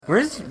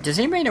Does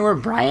anybody know where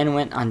Brian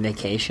went on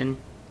vacation?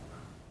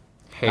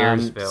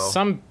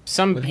 Hairsville.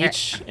 Some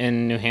beach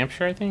in New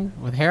Hampshire, I think.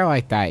 With hair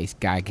like that, he's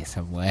gotta get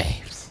some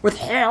waves. With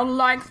hair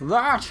like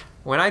that?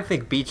 When I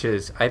think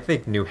beaches, I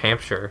think New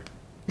Hampshire.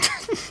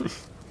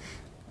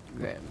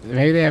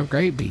 Maybe they have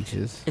great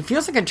beaches. It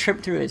feels like a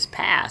trip through his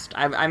past.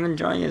 I'm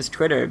enjoying his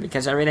Twitter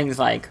because everything's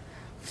like,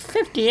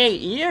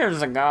 58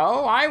 years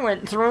ago, I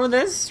went through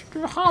this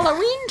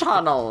Halloween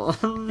tunnel.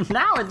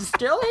 Now it's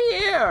still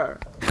here.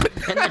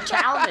 In the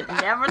town that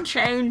never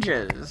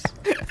changes.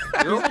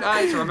 You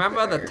guys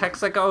remember the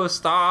Texaco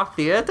Star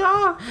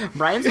Theater?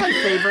 Brian's my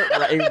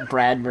favorite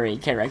Bradbury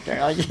character.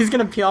 Like, he's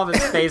gonna peel off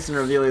his face and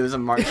reveal he was a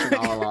Martian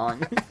all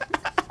along.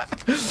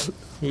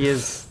 He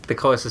is the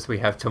closest we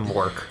have to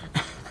Mork.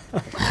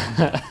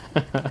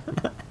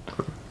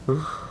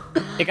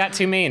 It got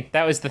too mean.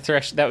 That was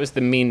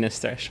the meanness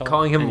threshold.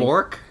 Calling him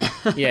Mork?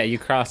 Yeah, you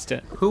crossed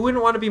it. Who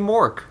wouldn't want to be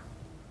Mork?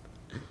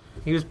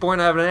 He was born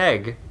out of an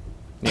egg.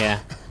 Yeah.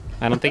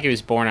 I don't think he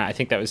was born out. I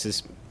think that was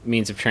his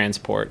means of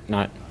transport,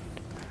 not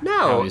No.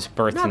 how he was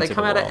birthed No, into they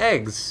come the out of world.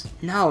 eggs.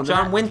 No,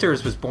 John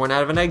Winters was born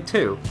out of an egg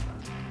too.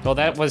 Well,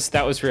 that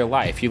was real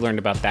life. You learned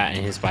about that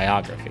in his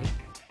biography.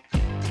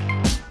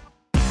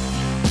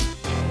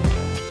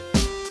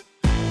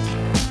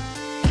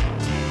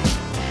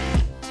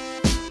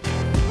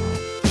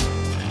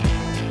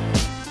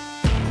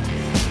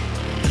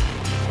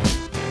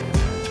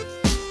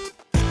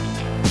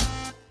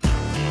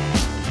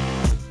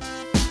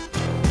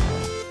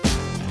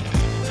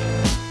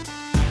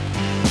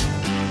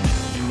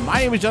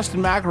 My name is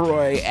Justin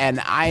McElroy,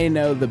 and I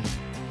know the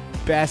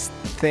best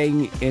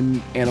thing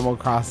in Animal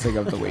Crossing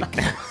of the week.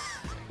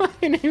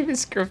 My name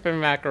is Griffin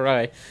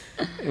McElroy,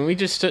 and we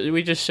just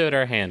showed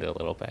our hand a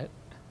little bit.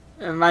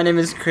 My name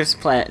is Chris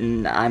Platt,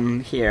 and I'm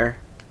here.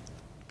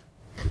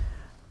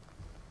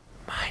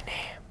 My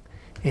name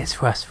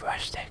is Russ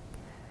Rushtick,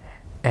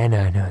 and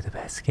I know the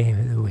best game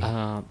of the week.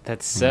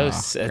 That's so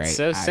Great. it's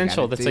so I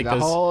essential. gotta That's do like the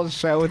those. whole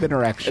show with an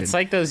erection. It's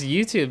like those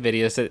YouTube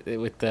videos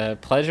with the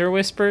pleasure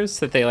whispers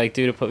that they like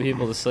do to put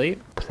people to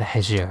sleep.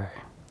 Pleasure.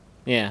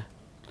 Yeah.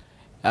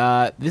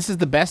 This is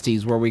the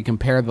Besties, where we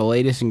compare the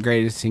latest and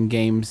greatest in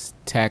games,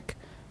 tech,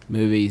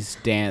 movies,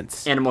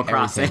 dance, Animal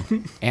everything.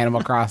 Crossing.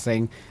 Animal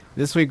Crossing.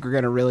 This week we're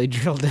going to really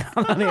drill down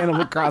on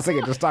Animal Crossing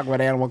and just talk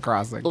about Animal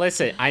Crossing.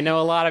 Listen, I know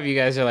a lot of you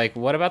guys are like,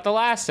 what about The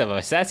Last of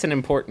Us? That's an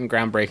important,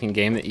 groundbreaking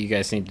game that you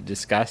guys need to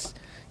discuss,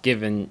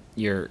 given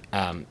your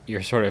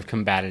sort of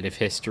combative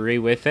history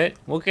with it.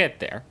 We'll get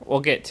there. We'll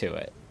get to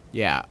it.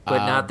 Yeah.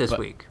 But not this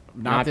week.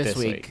 Not this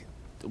week.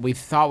 We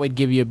thought we'd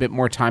give you a bit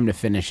more time to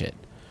finish it.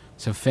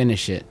 So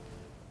finish it.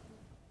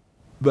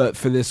 But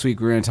for this week,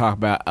 we're going to talk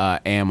about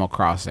Animal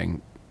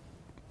Crossing.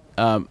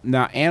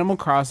 Now, Animal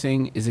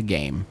Crossing is a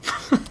game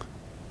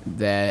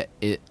that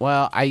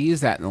I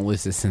use that in the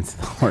loosest sense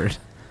of the word.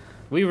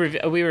 We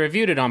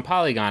reviewed it on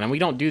Polygon, and we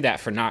don't do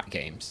that for not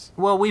games.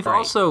 Well, we've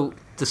also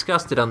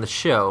discussed it on the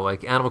show.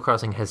 Like, Animal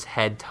Crossing has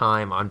had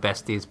time on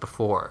Besties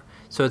before.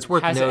 So it's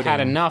worth Has noting. it had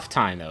enough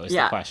time, though, is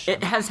the question.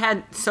 It has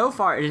had, so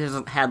far, it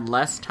has had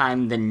less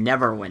time than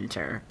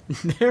Neverwinter.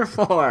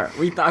 Therefore,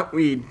 we thought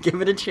we'd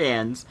give it a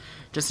chance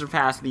to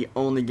surpass the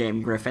only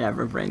game Griffin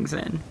ever brings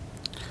in.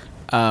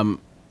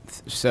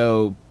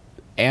 So,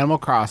 Animal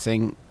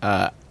Crossing,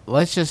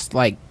 let's just,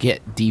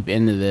 get deep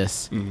into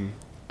this.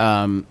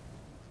 Mm-hmm.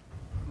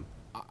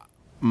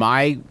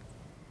 My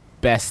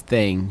best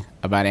thing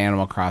about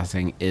Animal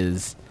Crossing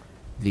is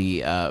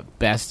the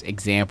best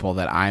example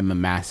that I'm a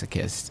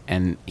masochist,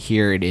 and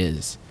here it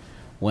is.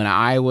 When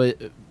I was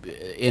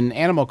in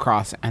Animal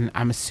Crossing, and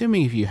I'm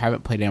assuming if you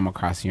haven't played Animal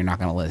Crossing, you're not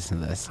going to listen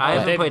to this. I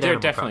haven't played They're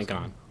Animal definitely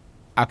Crossing. gone.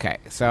 Okay,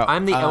 so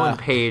I'm the Owen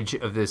Page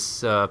of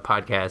this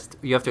podcast.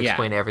 You have to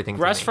explain everything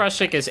to Russ me.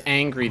 Frushtick is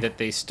angry that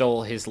they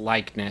stole his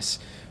likeness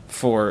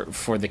for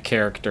the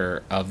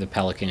character of the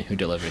pelican who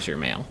delivers your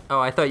mail. Oh,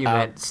 I thought you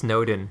meant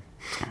Snowden.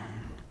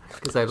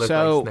 Because I look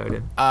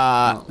like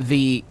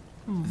Snowden.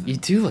 You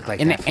do look like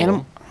in that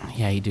Animal,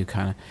 yeah, you do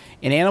kind of.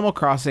 In Animal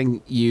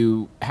Crossing,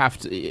 you're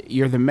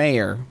the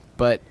mayor,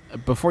 but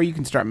before you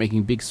can start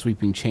making big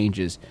sweeping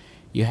changes,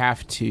 you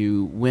have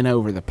to win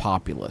over the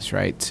populace,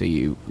 right? So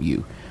you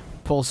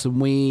pull some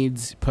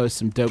weeds, post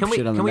some dope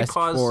shit on the message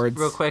boards. Can we pause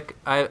real quick?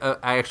 I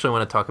actually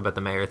want to talk about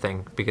the mayor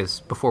thing,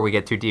 because before we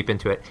get too deep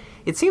into it,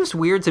 it seems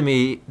weird to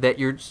me that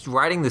you're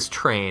riding this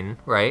train,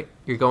 right?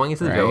 You're going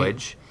into the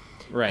village.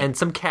 Right. And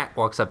some cat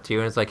walks up to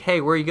you and it's like,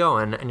 hey, where are you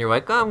going? And you're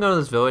like, oh, I'm going to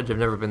this village. I've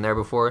never been there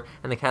before.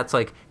 And the cat's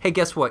like, hey,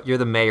 guess what? You're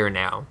the mayor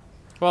now.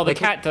 Well, the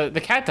cat doesn't.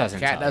 Cat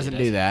doesn't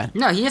do that.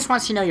 No, he just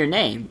wants to know your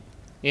name.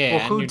 Yeah.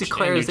 Well, who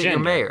declares that you're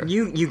mayor?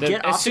 You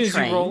get off as soon the as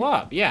train. you roll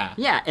up. Yeah.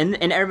 Yeah, and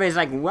everybody's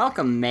like,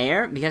 welcome,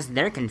 mayor, because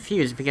they're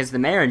confused because the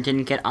mayor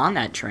didn't get on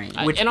that train.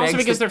 And also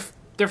because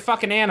they're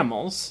fucking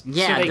animals.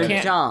 Yeah, so they they're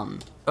can't. dumb.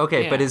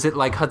 Okay, Yeah. but is it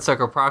like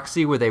Hudsucker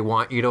Proxy where they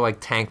want you to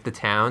tank the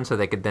town so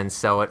they could then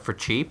sell it for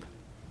cheap?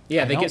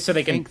 Yeah, they don't get so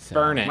they can think so.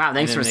 burn it. Wow,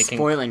 thanks and for then they can-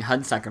 spoiling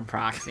Hudsucker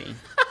Proxy.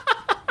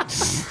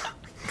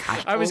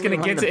 Gosh, I was only gonna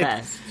one get of the to it.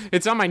 best.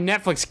 It's on my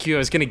Netflix queue. I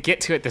was gonna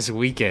get to it this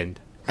weekend.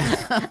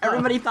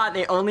 Everybody thought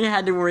they only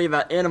had to worry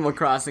about Animal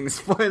Crossing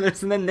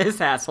spoilers, and then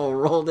this asshole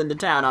rolled into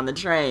town on the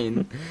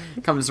train.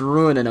 Comes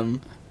ruining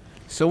them.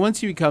 So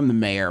once you become the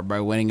mayor by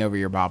winning over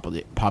your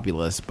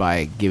populace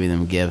by giving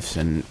them gifts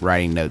and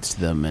writing notes to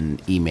them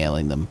and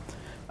emailing them,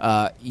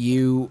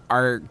 you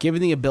are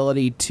given the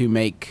ability to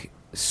make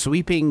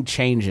sweeping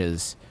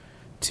changes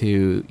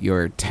to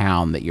your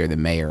town that you're the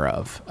mayor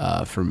of.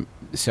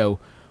 So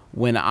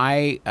when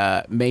I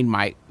made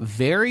my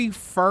very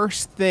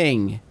first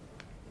thing,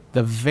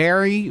 the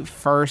very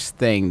first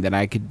thing that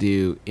I could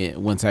do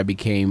once I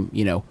became,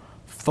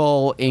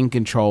 full in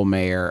control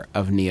mayor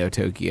of Neo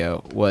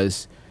Tokyo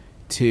was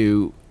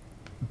to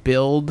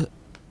build.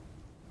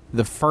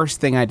 The first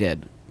thing I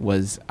did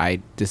was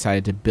I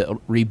decided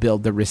to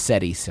rebuild the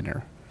Rossetti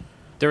Center.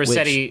 The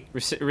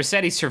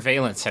Rossetti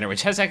Surveillance Center,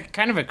 which has a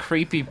kind of a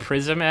creepy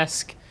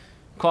Prism-esque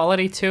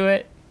quality to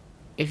it.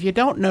 If you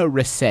don't know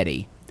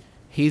Rossetti,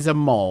 he's a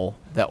mole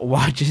that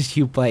watches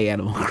you play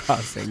Animal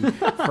Crossing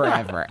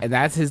forever, and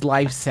that's his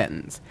life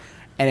sentence.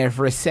 And if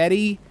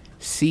Rossetti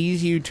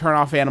sees you turn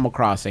off Animal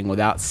Crossing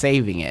without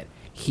saving it,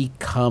 he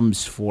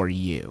comes for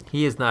you.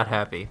 He is not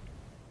happy.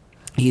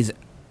 He's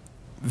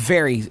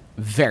very,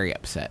 very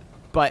upset.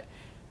 But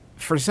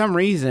for some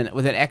reason,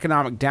 with an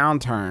economic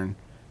downturn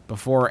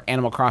before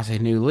Animal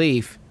Crossing New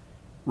Leaf,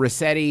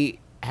 Rossetti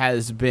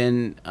has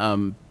been,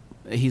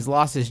 he's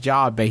lost his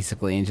job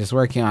basically and just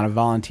working on a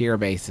volunteer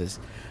basis.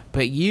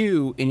 But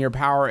you, in your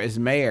power as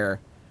mayor,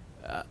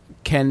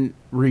 can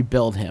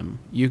rebuild him.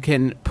 You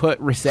can put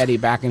Rossetti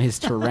back in his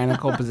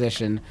tyrannical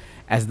position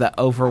as the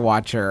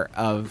overwatcher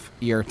of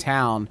your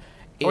town.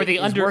 Or the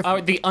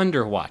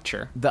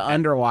underwatcher. The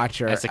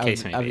underwatcher as the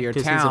case may of be. your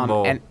He's a town.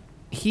 mole. And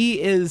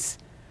he is,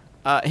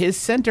 his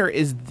center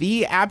is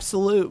the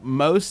absolute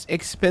most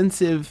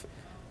expensive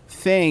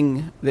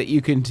thing that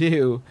you can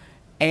do.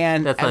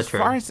 And That's not as true.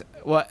 far as,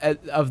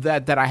 of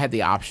that I had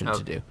the option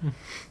to do.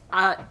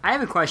 I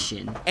have a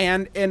question.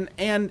 And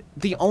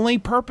the only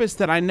purpose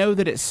that I know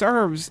that it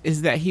serves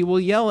is that he will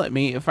yell at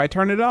me if I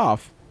turn it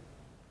off.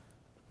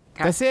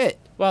 That's it.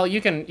 Well,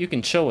 you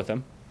can chill with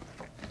him.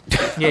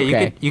 Yeah,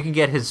 Okay. you can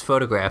get his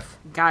photograph.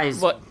 Guys,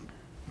 What?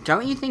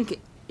 don't you think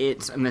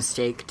it's a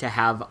mistake to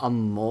have a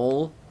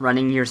mole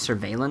running your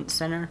surveillance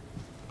center?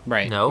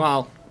 Right. No.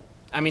 Well,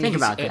 I mean, Think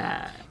he's, about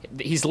that.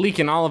 He's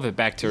leaking all of it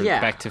back to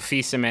Yeah.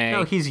 Fisame.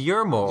 No, he's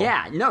your mole.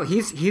 Yeah, no,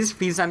 he's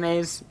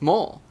Fizame's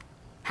mole.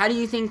 How do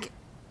you think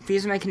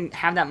Fizame can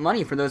have that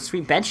money for those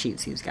sweet bed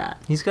sheets he's got?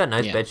 He's got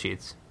nice Yeah. bed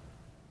sheets.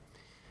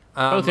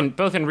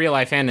 both in real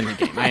life and in the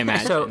game. I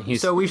imagine.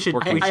 So we should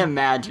working- we I should,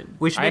 imagine.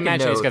 we should I make a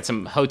imagine he's note. got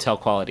some hotel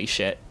quality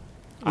shit.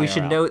 We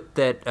should IRL. note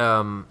that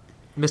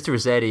Mr.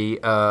 Rossetti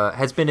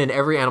has been in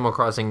every Animal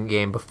Crossing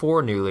game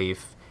before New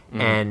Leaf,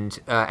 and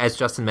as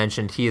Justin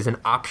mentioned, he is an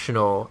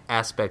optional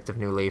aspect of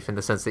New Leaf in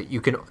the sense that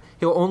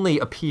he'll only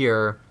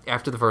appear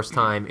after the first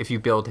time if you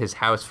build his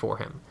house for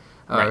him,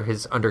 or Right.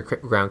 his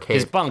underground cave.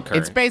 his bunker.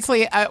 It's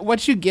basically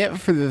what you get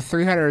for the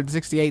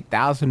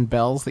 368,000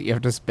 bells that you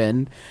have to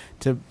spend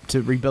to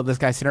rebuild this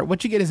guy's center.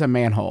 What you get is a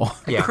manhole.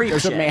 Yeah. Creep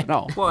There's a shit.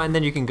 manhole. Well, and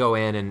then you can go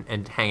in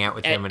and hang out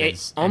with him and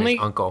his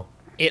uncle.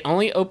 It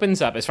only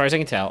opens up, as far as I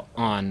can tell,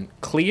 on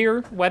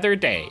clear weather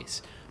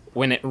days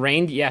when it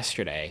rained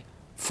yesterday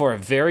for a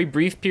very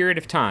brief period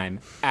of time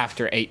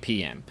after 8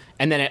 p.m.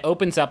 And then it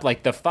opens up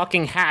like the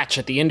fucking hatch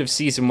at the end of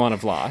Season 1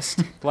 of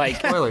Lost. Like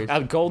Spoilers.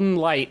 a golden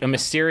light, a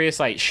mysterious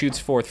light shoots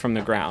forth from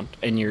the ground,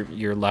 and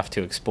you're left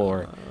to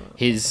explore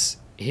his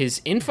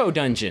info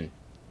dungeon.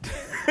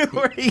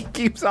 Where he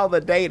keeps all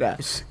the data.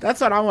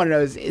 That's what I want to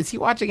know is he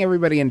watching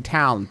everybody in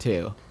town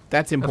too?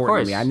 That's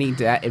important to me. course. I need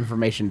that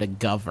information to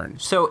govern.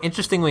 So,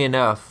 interestingly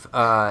enough,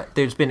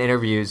 there's been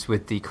interviews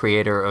with the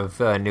creator of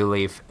New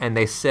Leaf, and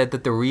they said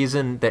that the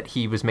reason that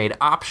he was made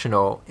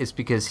optional is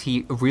because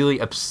he really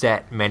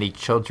upset many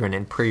children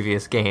in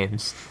previous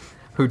games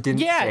who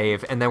didn't Yeah.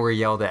 save and then were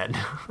yelled at.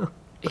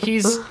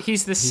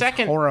 He's the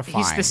second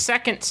horrifying. he's the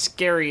second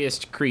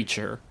scariest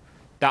creature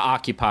that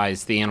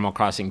occupies the Animal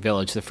Crossing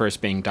village, the first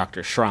being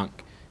Dr.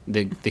 Shrunk,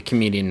 the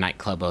comedian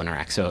nightclub owner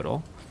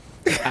Axolotl.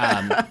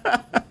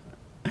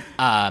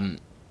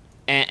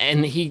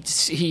 And he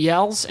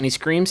yells and he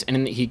screams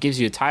and he gives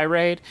you a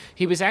tirade.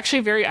 He was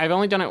actually I've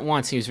only done it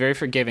once. He was very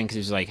forgiving because he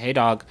was like, "Hey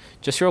dog,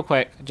 just real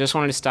quick, just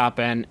wanted to stop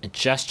in and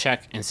just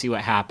check and see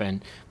what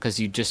happened because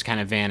you just kind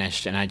of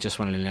vanished and I just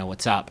wanted to know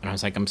what's up." And I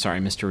was like, "I'm sorry,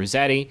 Mr.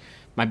 Rossetti,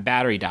 my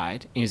battery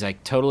died." And he's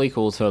like, "Totally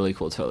cool, totally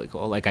cool, totally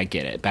cool. Like, I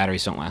get it.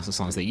 Batteries don't last as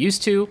long as they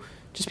used to.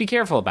 Just be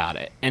careful about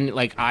it." And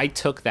like, I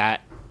took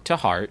that to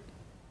heart.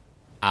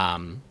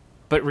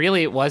 But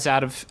really, it was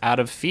out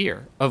of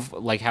fear of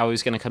like how he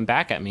was going to come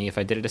back at me if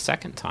I did it a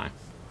second time.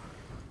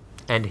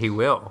 And he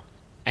will,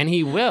 And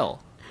he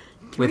will.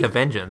 with a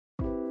vengeance.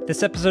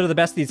 This episode of The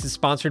Besties is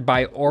sponsored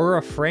by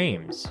Aura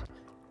Frames.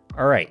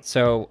 All right,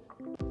 so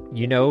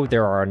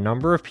there are a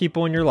number of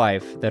people in your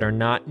life that are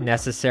not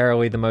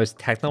necessarily the most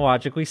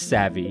technologically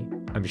savvy.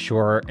 I'm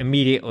sure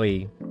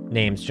immediately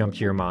names jump to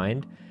your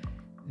mind.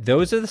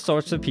 Those are the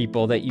sorts of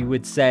people that you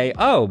would say,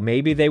 oh,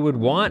 maybe they would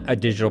want a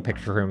digital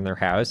picture room in their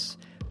house,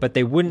 but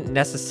they wouldn't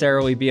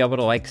necessarily be able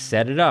to like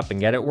set it up and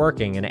get it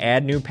working and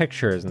add new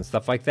pictures and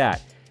stuff like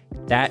that.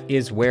 That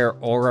is where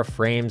Aura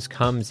Frames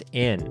comes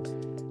in.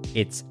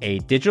 It's a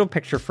digital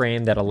picture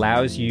frame that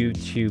allows you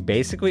to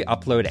basically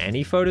upload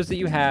any photos that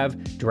you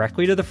have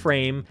directly to the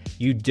frame.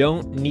 You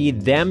don't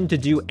need them to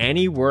do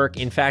any work.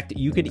 In fact,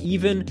 you could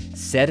even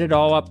set it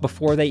all up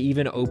before they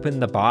even open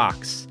the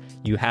box.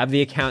 You have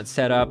the account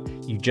set up,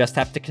 you just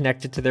have to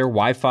connect it to their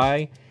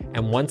Wi-Fi,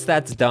 and once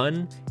that's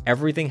done,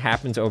 everything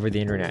happens over the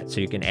internet.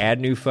 So you can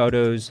add new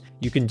photos,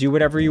 you can do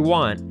whatever you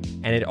want,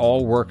 and it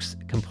all works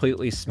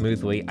completely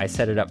smoothly. I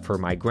set it up for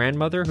my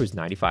grandmother, who's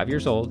 95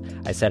 years old.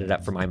 I set it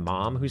up for my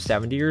mom, who's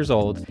 70 years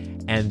old,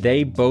 and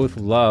they both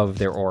love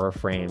their Aura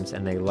frames,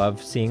 and they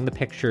love seeing the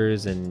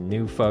pictures and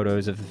new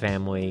photos of the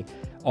family,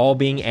 all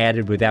being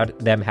added without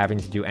them having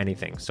to do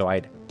anything. So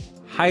I'd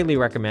highly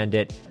recommend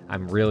it.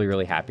 I'm really,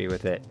 really happy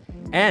with it.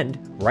 And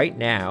right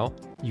now,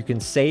 you can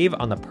save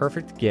on the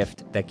perfect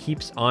gift that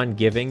keeps on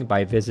giving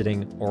by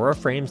visiting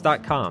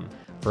auraframes.com.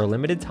 For a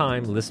limited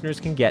time, listeners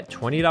can get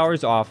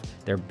 $20 off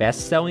their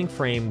best-selling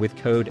frame with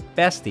code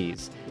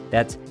BESTIES.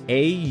 That's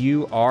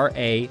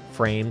AURA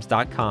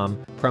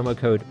frames.com, promo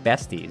code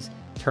BESTIES.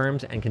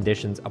 Terms and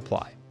conditions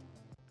apply.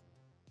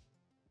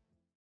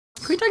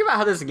 Can we talk about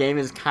how this game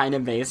is kind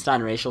of based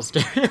on racial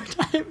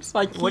stereotypes?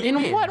 Like, What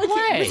in what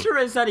way? Mr.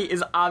 Rossetti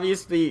is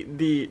obviously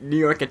the New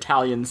York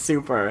Italian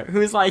super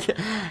who's like,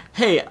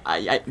 hey,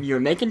 you're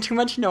making too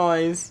much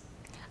noise.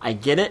 I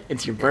get it.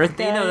 It's your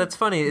birthday. You know, that's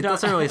funny. It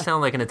doesn't really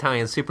sound like an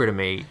Italian super to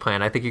me,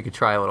 Plan. I think you could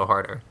try a little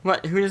harder.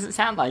 What? Who does it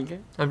sound like?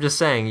 I'm just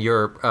saying,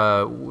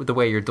 the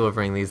way you're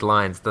delivering these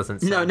lines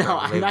doesn't sound No,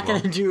 I'm not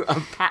going to do a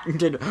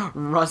patented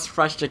Russ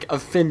Frushtick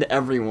offend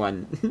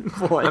everyone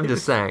voice. I'm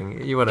just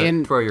saying, you want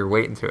to throw your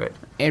weight into it.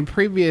 In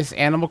previous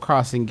Animal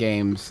Crossing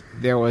games,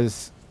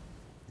 Rossetti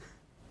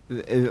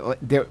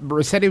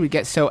would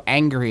get so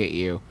angry at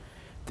you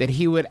that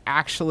he would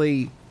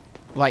actually,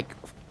 like,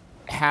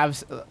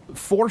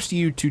 force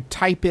you to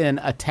type in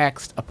a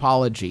text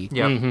apology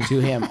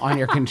to him on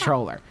your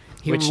controller.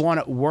 He would want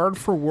it word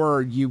for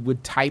word. You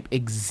would type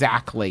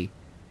exactly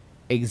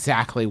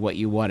what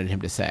you wanted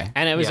him to say.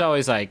 And it was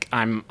always like,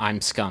 I'm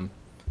scum.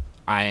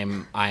 I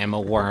am a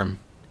worm,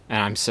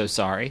 and I'm so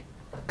sorry.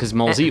 Because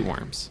moles eat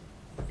worms.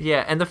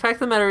 Yeah, and the fact of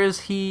the matter is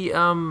he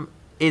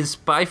is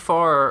by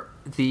far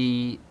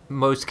the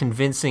most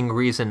convincing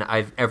reason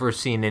I've ever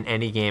seen in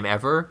any game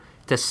ever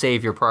to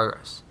save your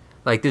progress.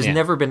 Like, there's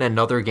never been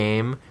another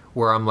game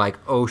where I'm like,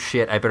 oh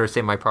shit, I better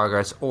save my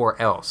progress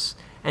or else.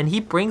 And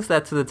he brings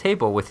that to the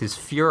table with his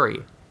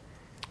fury.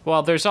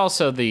 Well, there's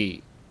also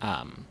the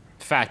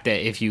fact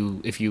that if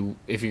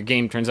your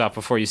game turns off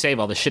before you save,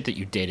 all the shit that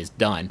you did is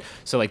done.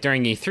 So, like,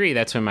 during E3,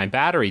 that's when my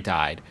battery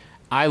died.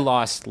 I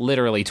lost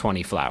literally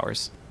 20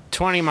 flowers.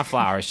 20 of my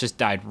flowers just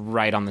died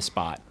right on the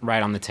spot,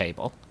 right on the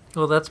table.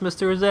 Well, that's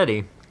Mr.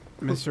 Rossetti.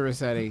 Mr.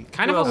 Rossetti.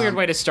 Kind of a weird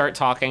way to start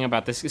talking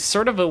about this. It's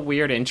sort of a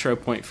weird intro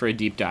point for a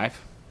deep dive.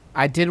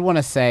 I did want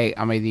to say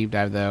on my deep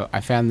dive, though,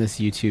 I found this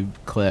YouTube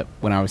clip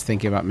when I was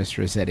thinking about Mr.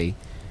 Rossetti,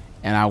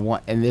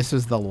 and this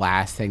was the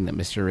last thing that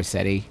Mr.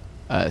 Rossetti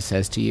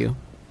says to you,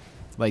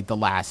 like the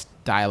last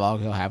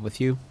dialogue he'll have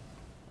with you.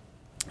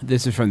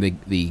 This is from the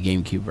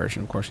GameCube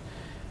version, of course,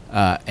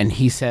 and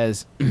he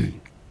says,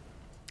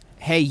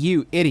 "Hey,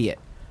 you idiot!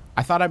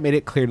 I thought I made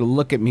it clear to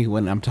look at me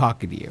when I'm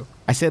talking to you.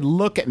 I said,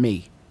 look at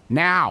me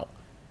now."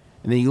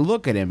 And then you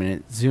look at him, and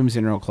it zooms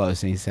in real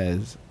close, and he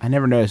says, "I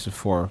never noticed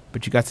before,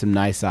 but you got some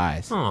nice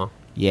eyes. Oh.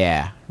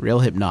 Yeah, real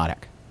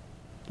hypnotic.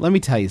 Let me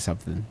tell you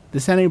something.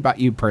 This ain't about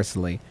you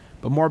personally,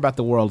 but more about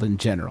the world in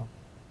general.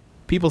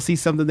 People see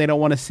something they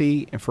don't want to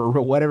see, and for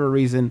whatever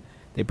reason,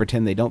 they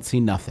pretend they don't see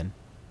nothing.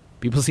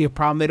 People see a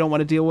problem they don't want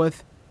to deal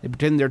with, they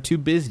pretend they're too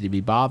busy to be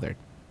bothered.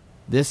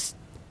 This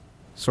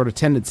sort of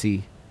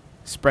tendency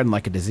is spreading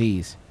like a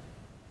disease.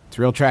 It's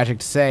real tragic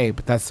to say,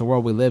 but that's the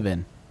world we live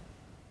in.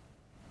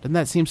 Doesn't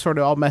that seem sort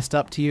of all messed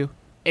up to you?"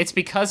 It's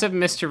because of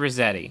Mr.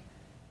 Rossetti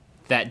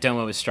that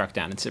Doma was struck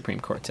down in Supreme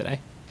Court today.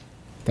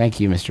 Thank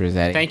you, Mr.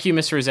 Rossetti. Thank you,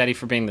 Mr. Rossetti,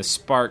 for being the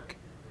spark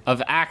of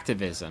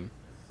activism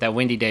that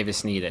Wendy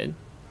Davis needed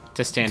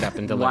to stand up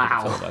and deliver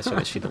the filibuster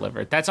that she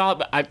delivered. That's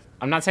all.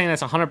 I'm not saying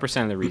that's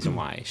 100% of the reason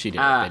why she did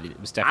it, but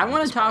it was definitely. I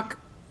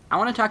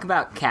want to talk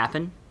about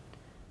Cap'n.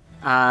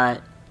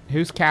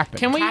 Who's Cap'n?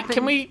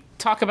 Can we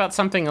talk about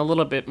something a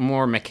little bit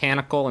more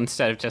mechanical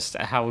instead of just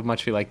how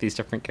much we like these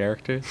different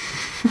characters?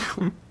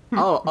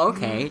 Oh,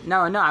 okay.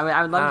 No,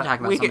 I would love to talk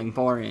about something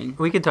boring.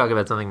 We could talk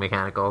about something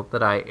mechanical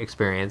that I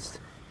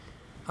experienced.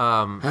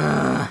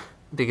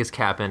 Biggest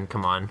Cap'n,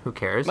 come on, who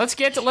cares? Let's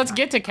get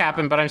to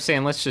Cap'n, but I'm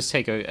saying let's just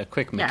take a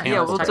quick mechanical.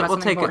 Yeah,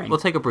 we'll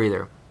take a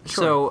breather.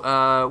 Sure.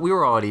 So we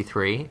were all at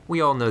E3. We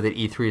all know that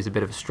E3 is a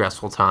bit of a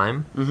stressful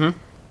time. Mm-hmm.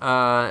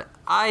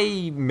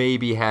 I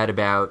maybe had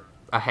about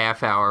a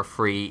half hour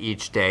free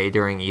each day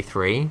during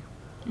E3,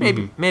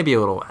 maybe a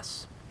little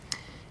less.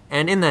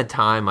 And in that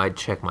time, I'd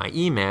check my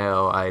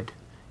email, I'd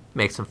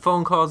make some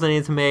phone calls I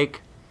needed to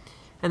make,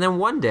 and then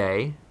one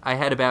day, I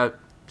had about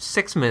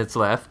 6 minutes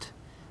left.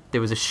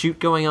 There was a shoot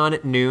going on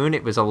at noon.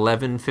 It was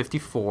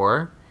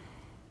 11:54,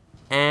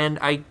 and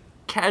I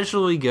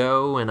casually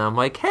go and I'm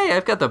like, hey,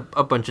 I've got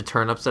a bunch of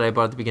turnips that I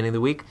bought at the beginning of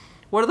the week.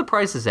 What are the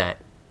prices at?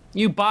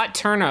 You bought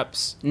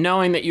turnips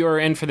knowing that you were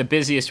in for the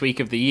busiest week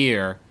of the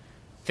year,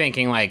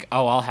 thinking like,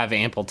 oh, I'll have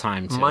ample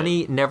time to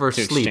Money never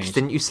sleeps. exchange.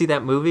 Didn't you see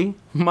that movie?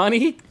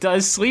 Money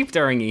does sleep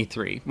during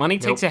E3. Money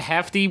takes a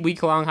hefty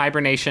week-long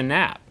hibernation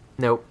nap.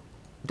 Nope,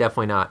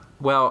 definitely not.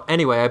 Well,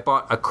 anyway, I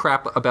bought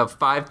about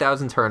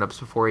 5,000 turnips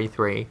before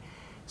E3.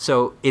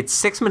 So it's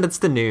 6 minutes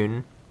to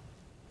noon,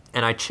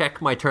 and I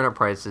check my turnip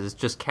prices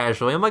just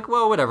casually. I'm like,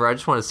 well, whatever. I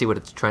just want to see what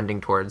it's trending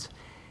towards.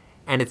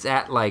 And it's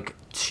at like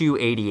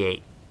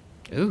 $2.88.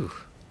 Ooh.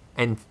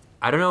 And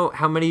I don't know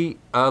how many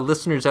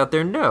listeners out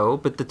there know,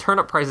 but the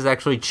turnip prices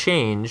actually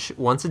change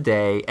once a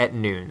day at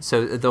noon.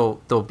 So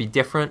they'll be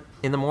different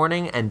in the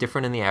morning and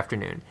different in the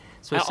afternoon.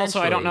 So Also,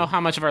 I don't know how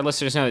much of our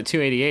listeners know that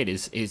 288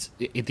 is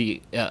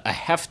a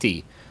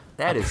hefty,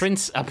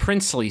 a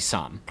princely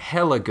sum.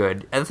 Hella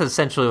good. That's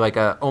essentially like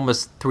a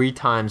almost 3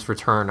 times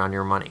return on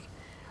your money.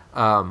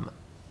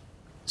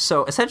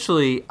 So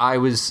essentially, I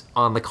was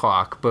on the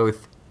clock,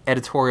 both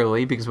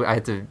editorially, because I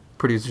had to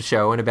produce a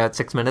show in about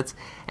 6 minutes,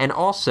 and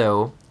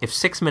also, if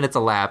 6 minutes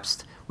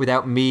elapsed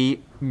without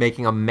me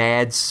making a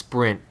mad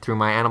sprint through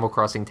my Animal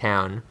Crossing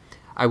town,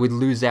 I would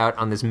lose out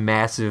on this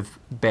massive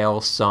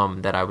bail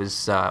sum that I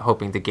was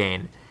hoping to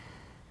gain.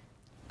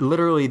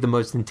 Literally the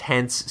most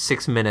intense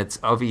 6 minutes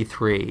of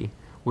E3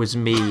 was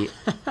me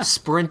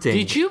sprinting.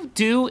 Did you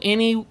do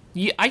any...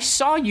 I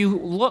saw you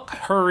look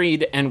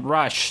hurried and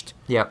rushed.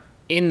 Yep.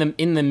 In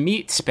the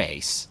meat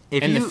space,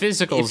 in the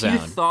physical zone.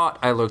 If you thought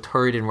I looked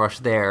hurried and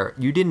rushed there,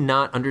 you did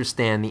not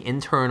understand the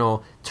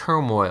internal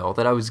turmoil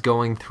that I was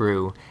going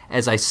through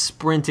as I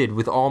sprinted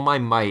with all my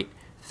might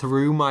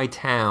through my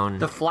town.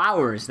 The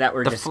flowers that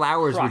were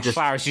flowers were just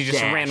flowers. You just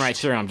dashed. ran right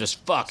through them.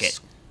 Just fuck it.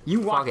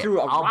 You walked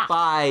through a I'll rock.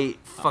 buy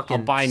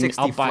fucking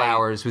 60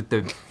 flowers with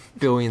the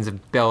billions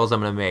of bells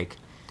I'm gonna make.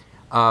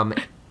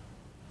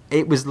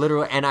 It was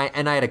literally, and I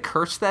had a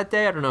curse that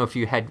day. I don't know if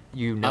you had,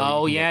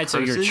 Oh yeah, so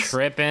you're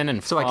tripping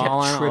and so falling I kept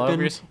all over tripping.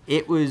 yourself.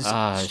 It was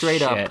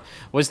straight up.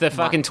 Was the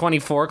fucking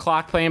 24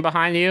 clock playing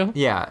behind you?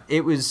 Yeah,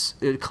 it was.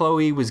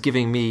 Chloe was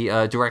giving me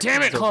directions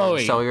Damn it, over Chloe!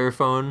 the cellular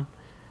phone.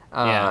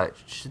 Yeah.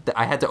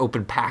 I had to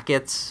open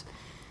packets.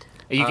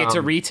 You get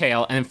to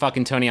retail, and then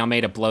fucking Tony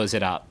Almeida blows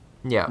it up.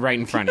 Yeah, Right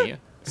in front of you.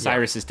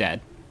 Cyrus is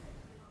dead.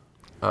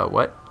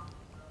 What?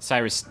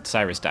 Cyrus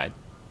died.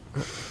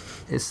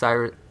 Is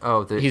Cyrus?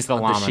 Oh, He's the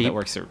llama sheep? that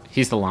works at.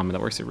 He's the llama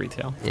that works at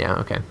retail. Yeah.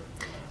 Okay.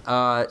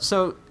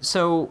 So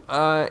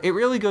it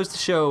really goes to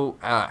show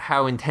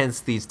how intense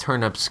these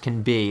turnips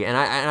can be, and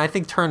I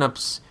think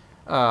turnips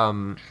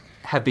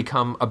have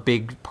become a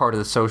big part of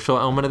the social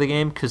element of the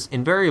game because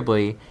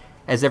invariably,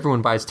 as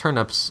everyone buys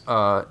turnips,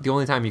 the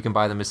only time you can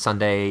buy them is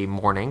Sunday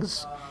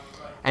mornings,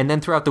 and then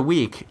throughout the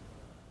week.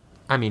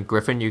 I mean,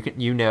 Griffin,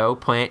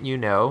 Plant,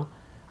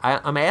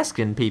 I'm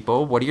asking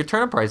people, what are your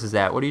turnip prices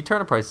at? What are your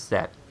turnip prices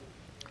at?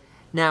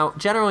 Now,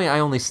 generally, I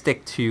only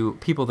stick to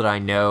people that I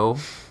know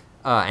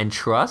and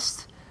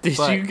trust. Did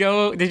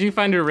you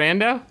find a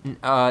rando?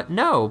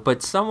 No,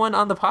 but someone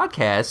on the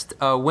podcast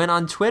went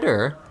on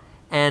Twitter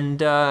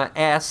and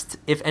asked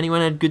if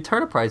anyone had good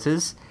turnip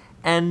prices,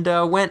 and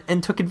went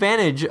and took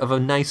advantage of a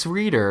nice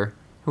reader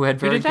who had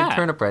very good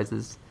turnip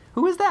prices.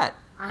 Who was that?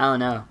 I don't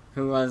know.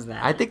 Who was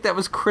that? I think that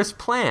was Chris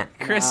Plant.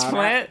 Chris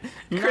Plant?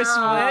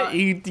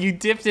 You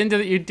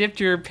dipped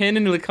your pen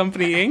into the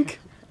company ink?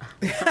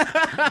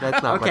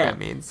 That's not what that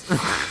means.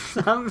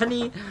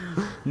 Somebody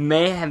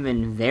may have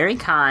been very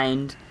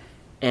kind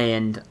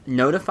and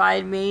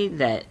notified me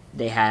that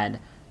they had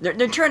their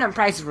turnip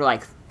prices were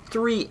like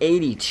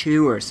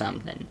 $3.82 or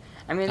something.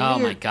 I mean, oh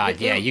my god,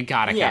 yeah, you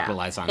gotta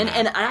capitalize on that.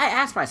 And I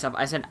asked myself,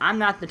 I said, I'm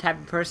not the type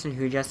of person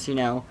who just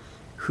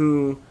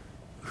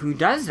who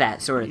does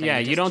that sort of thing. Yeah,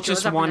 you don't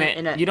just want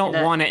it. You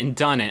don't want it and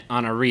done it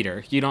on a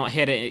reader. You don't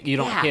hit it. You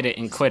don't hit it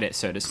and quit it,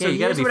 so to speak. So you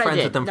got to be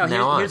friends with them from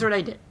now on. Here's what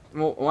I did.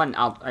 Well, one,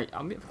 I'll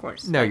be, of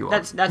course. No, you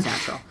won't. That's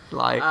natural.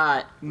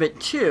 Lie. But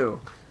two,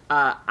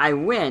 I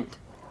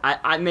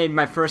made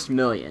my first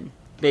million,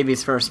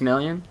 baby's first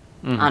million,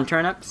 on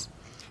turnips.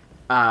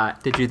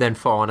 Did you then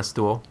fall on a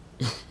stool?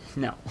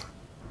 No.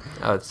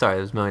 Oh, sorry,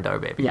 it was $1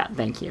 Million Baby. Yeah,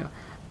 thank you.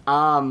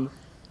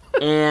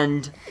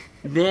 And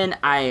then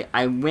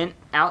I went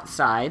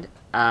outside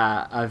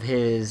of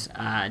his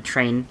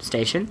train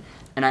station,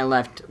 and I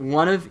left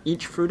one of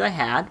each fruit I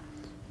had,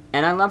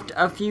 and I left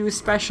a few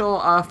special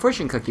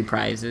fortune cookie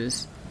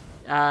prizes.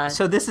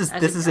 So this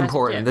is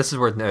important. This is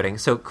worth noting.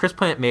 So Chris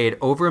Plant made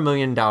over $1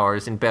 million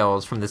in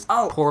bells from this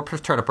poor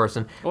turnip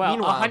person. Well,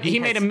 meanwhile, he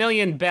made $1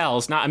 million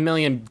bells, not $1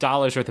 million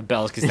worth of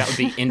bells, because that would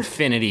be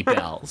infinity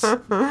bells.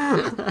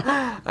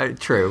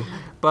 True,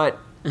 but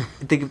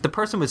the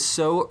person was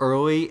so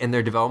early in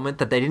their development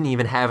that they didn't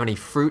even have any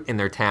fruit in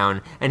their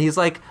town, and he's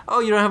like, "Oh,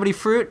 you don't have any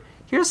fruit?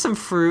 Here's some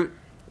fruit.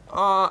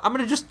 I'm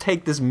gonna just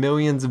take this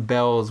millions of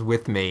bells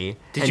with me."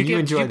 Did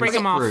you break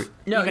them off?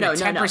 No, even a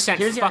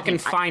 10% fucking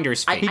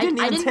finder's fee. He didn't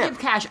even tip. Give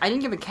cash. I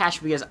didn't give it cash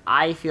because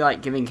I feel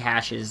like giving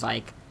cash is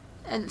like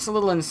And it's a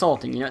little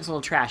insulting, it's a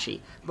little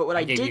trashy. But what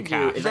I gave you did do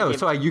cash. is No,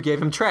 so you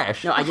gave him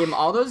trash. I gave him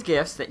all those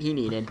gifts that he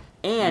needed,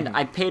 and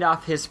I paid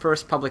off his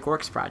first public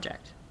works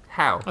project.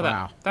 How? Oh,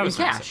 Wow. that was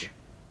in nice cash. of you.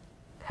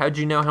 How'd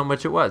you know how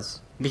much it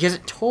was? Because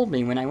it told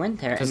me when I went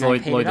there, Because and I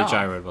paid Lloyd it the off.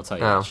 Gyroid will tell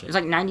you Oh. that shit. It's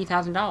like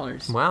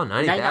 $90,000. Wow,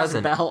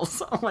 90,000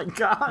 bells. Oh my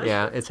gosh.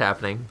 Yeah, it's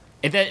happening.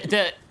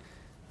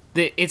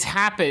 It's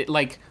happened,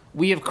 like,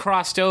 we have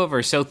crossed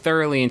over so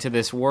thoroughly into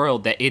this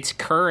world that its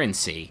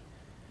currency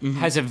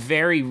has a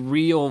very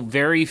real,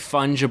 very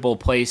fungible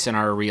place in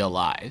our real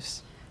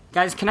lives.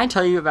 Guys, can I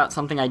tell you about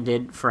something I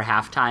did for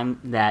halftime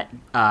that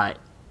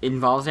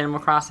involves Animal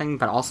Crossing,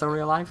 but also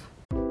real life?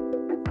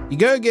 You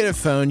go get a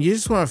phone. You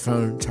just want a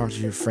phone, talk to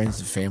your friends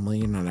and family.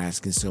 You're not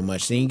asking so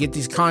much. Then you get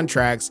these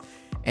contracts,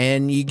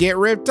 and you get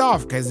ripped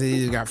off because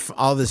they got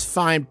all this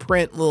fine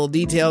print, little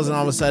details, and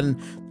all of a sudden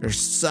they're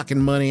sucking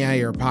money out of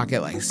your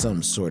pocket like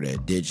some sort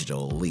of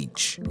digital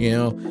leech.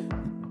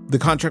 The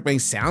contract may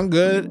sound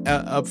good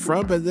up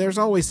front, but there's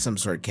always some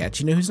sort of catch.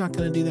 You know who's not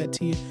going to do that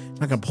to you?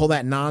 Not going to pull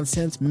that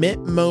nonsense?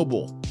 Mint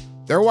Mobile.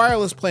 Their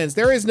wireless plans,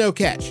 there is no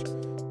catch.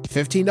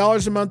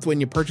 $15 a month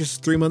when you purchase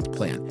a 3-month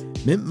plan.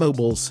 Mint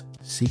Mobile's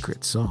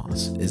secret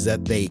sauce is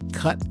that they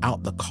cut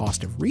out the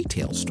cost of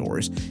retail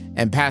stores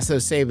and pass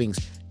those savings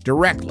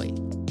directly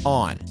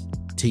on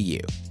to you.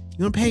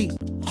 You want to pay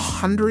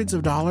hundreds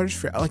of dollars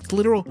for, like,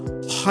 literal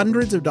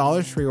hundreds of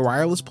dollars for your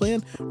wireless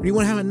plan? Or do you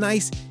want to have a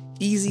nice,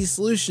 easy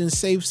solution,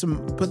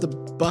 put the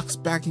bucks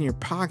back in your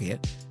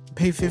pocket,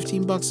 pay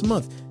 $15 a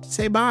month?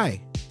 Say bye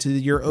to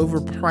your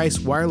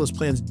overpriced wireless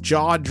plan's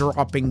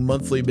jaw-dropping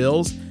monthly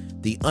bills,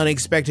 the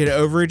unexpected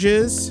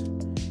overages.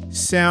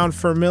 Sound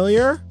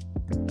familiar?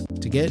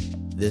 To get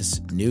this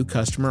new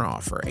customer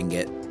offer and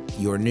get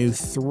your new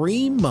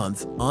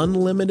 3-month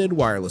unlimited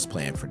wireless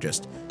plan for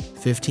just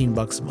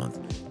 $15 a month,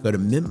 go to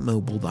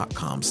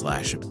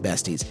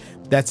mintmobile.com/besties.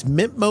 That's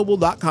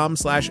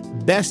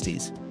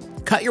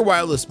mintmobile.com/besties. Cut your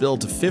wireless bill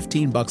to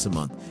 $15 a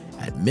month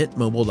at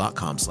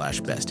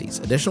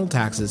mintmobile.com/besties. Additional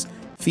taxes,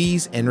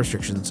 fees, and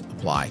restrictions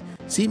apply.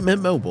 See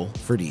Mint Mobile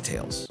for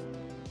details.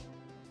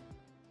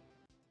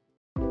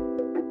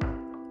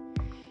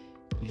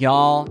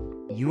 Y'all,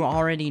 you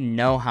already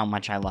know how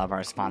much I love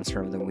our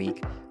sponsor of the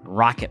week,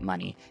 Rocket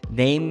Money.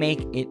 They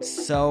make it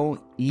so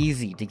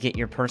easy to get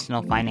your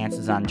personal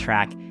finances on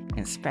track, and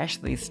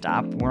especially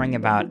stop worrying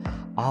about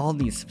all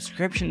these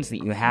subscriptions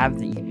that you have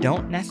that you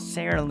don't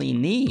necessarily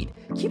need.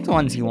 Keep the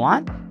ones you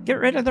want, get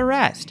rid of the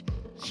rest.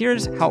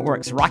 Here's how it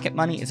works. Rocket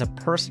Money is a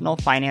personal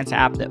finance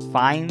app that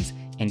finds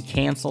and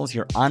cancels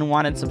your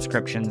unwanted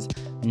subscriptions,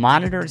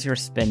 monitors your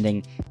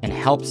spending, and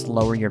helps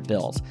lower your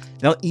bills.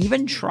 They'll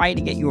even try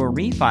to get you a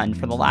refund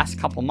for the last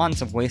couple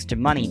months of wasted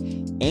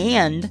money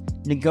and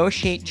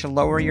negotiate to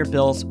lower your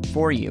bills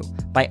for you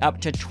by up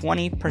to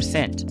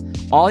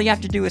 20%. All you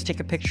have to do is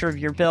take a picture of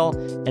your bill,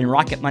 and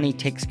Rocket Money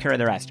takes care of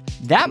the rest.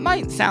 That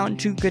might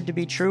sound too good to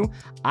be true.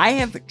 I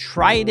have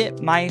tried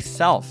it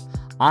myself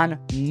on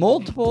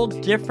multiple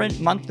different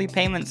monthly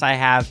payments I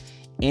have,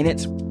 and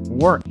it's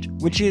worked,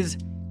 which is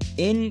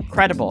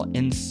incredible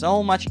and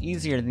so much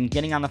easier than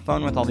getting on the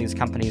phone with all these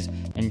companies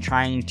and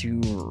trying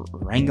to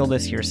wrangle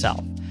this yourself.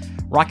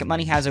 Rocket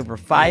Money has over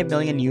 5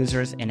 million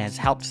users and has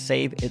helped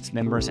save its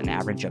members an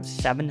average of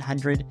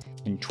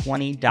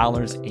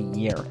 $720 a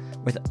year,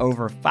 with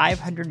over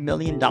 $500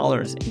 million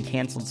in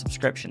canceled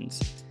subscriptions.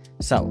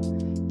 So,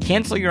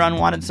 cancel your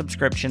unwanted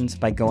subscriptions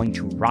by going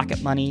to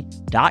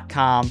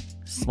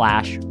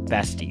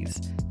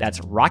rocketmoney.com/besties. That's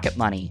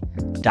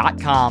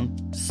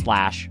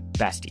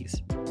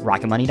rocketmoney.com/besties.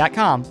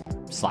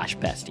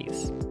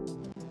 rocketmoney.com/besties.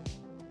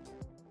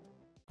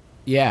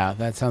 Yeah,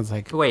 that sounds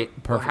like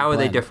Wait, perfect how are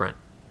they blend. different?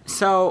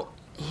 So,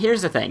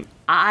 here's the thing.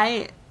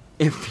 I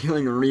am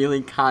feeling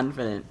really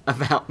confident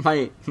about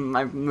my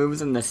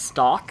moves in the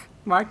stock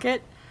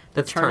market,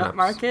 the turnip turnips.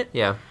 market.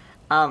 Yeah.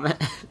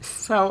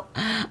 So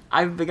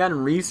I've begun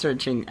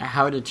researching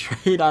how to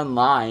trade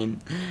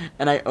online,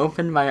 and I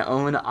opened my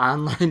own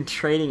online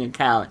trading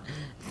account,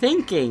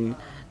 thinking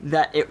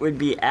that it would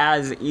be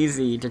as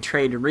easy to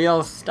trade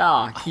real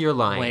stock. You're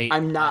lying. Wait,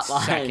 I'm not a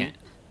lying. second.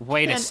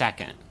 Wait a And-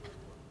 second.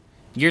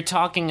 You're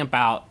talking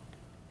about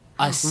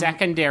a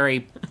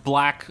secondary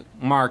black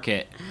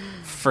market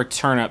for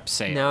turnip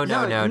sales. No. I'm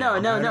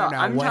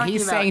What talking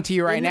he's about saying to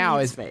you right in the now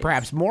meat is space.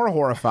 perhaps more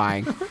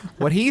horrifying.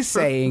 What he's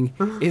saying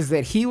is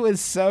that he was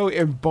so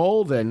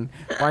emboldened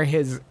by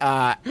his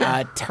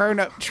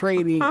turnip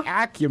trading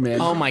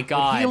acumen. Oh my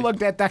God. He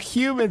looked at the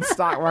human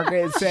stock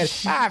market and said,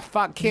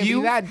 fuck, can't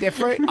be that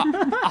different.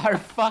 Are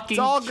fucking It's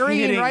all green,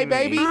 kidding right, me.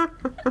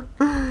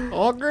 baby?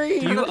 All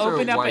green. You Turnips are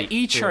open up an white,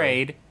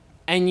 E-Trade,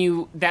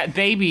 and that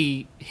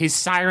baby, his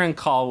siren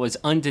call was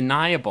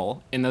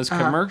undeniable in those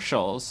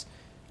commercials,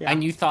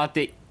 and you thought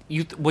that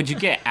would you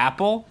get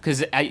Apple?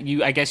 Because I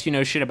guess you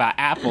know shit about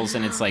apples,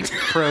 and it's like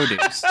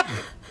produce.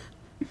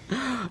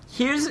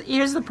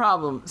 Here's the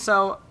problem.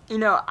 So,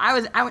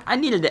 I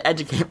needed to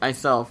educate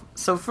myself.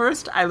 So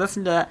first I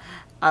listened to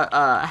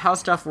how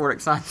stuff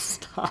works on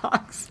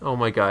stocks. Oh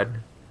my god.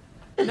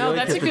 No,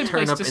 that's a the good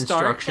place turnip to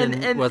start.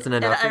 instruction wasn't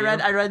enough for you?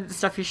 I read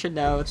stuff you should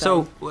know.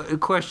 So,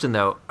 question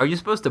though, are you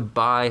supposed to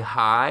buy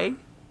high?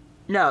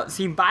 No,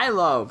 so you buy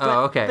low. But,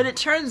 okay. But it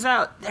turns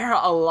out there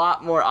are a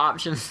lot more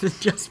options than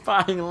just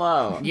buying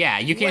low. Yeah,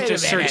 you can't Wait a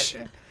just minute.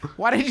 search.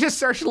 Why did you just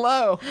search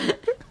low?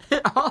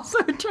 It also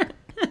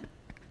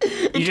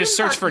You just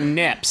search for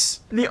nips.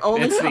 the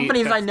only That's the-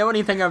 companies I that's- know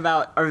anything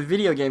about are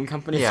video game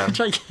companies, Yeah.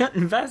 which I can't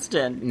invest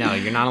in. No,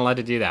 you're not allowed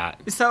to do that.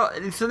 So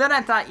then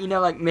I thought,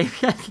 like maybe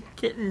I could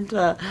get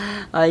into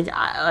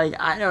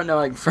I don't know,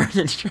 like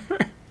furniture.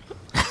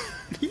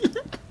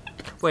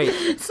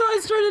 Wait, So I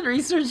started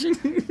researching.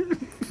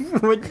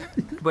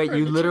 wait,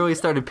 you literally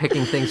started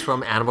picking things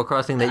from Animal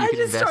Crossing that you I could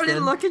just invest started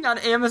in? looking on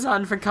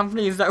Amazon for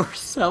companies that were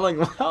selling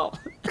well.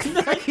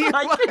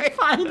 I could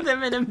find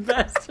them and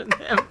invest in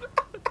them.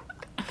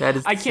 That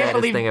is the I can't saddest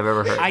believe thing I've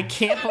ever heard. I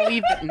can't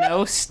believe that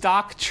no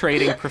stock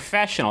trading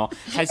professional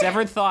has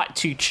ever thought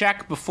to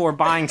check before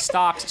buying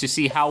stocks to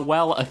see how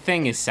well a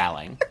thing is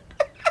selling.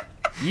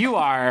 You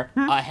are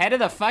ahead of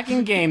the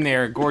fucking game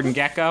there, Gordon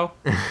Gecko.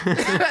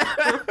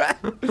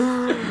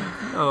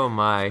 Oh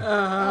my.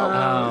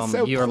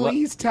 So you are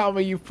please tell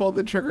me you pulled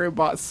the trigger and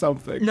bought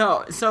something.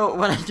 No, so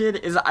what I did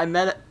is I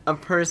met a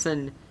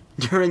person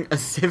during a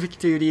civic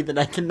duty that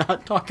I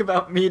cannot talk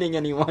about meeting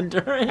anyone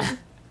during.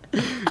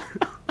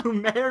 Who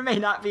may or may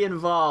not be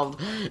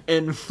involved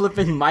in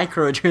flipping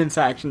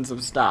microtransactions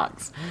of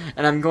stocks,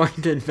 and I'm going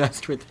to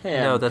invest with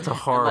him. No, that's a and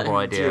let horrible him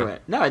idea. do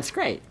it. No, it's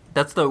great.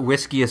 That's the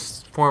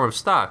riskiest form of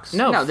stocks.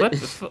 No, No,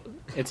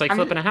 it's like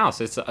flipping a house.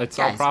 It's all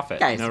Guys, profit.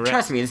 guys, no risk.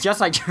 trust me, it's just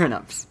like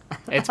turnips.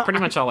 It's pretty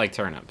much all like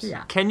turnips.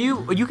 Yeah. Can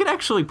you could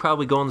actually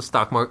probably go on the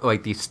stock market,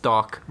 like the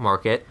stock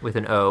market with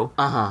an O,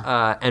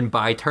 and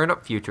buy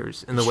turnip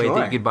futures in the way that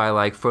Sure. you could buy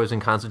like frozen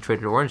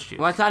concentrated orange juice.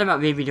 Well, I thought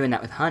about maybe doing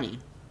that with honey,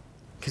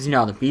 because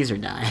all the bees are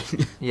dying.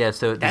 Yeah,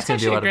 so That's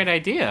there's actually gonna a be a great lot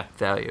idea. of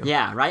value.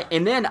 Yeah, right.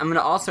 And then I'm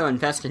gonna also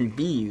invest in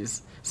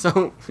bees.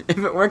 So if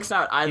it works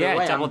out either Yeah,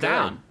 way, double I'm good.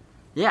 down.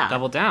 Yeah,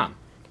 Double down.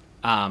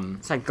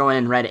 It's like going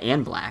in red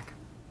and black.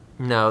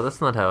 No,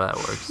 that's not how that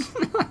works.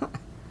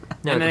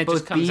 No, And then it both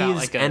just comes bees out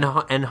like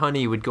a- and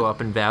honey would go up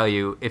in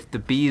value. If the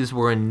bees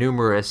were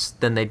numerous,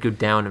 then they'd go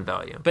down in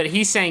value. But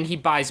he's saying he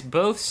buys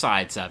both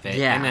sides of it,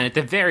 Yeah. and then at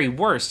the very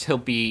worst, he'll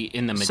be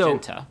in the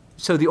magenta.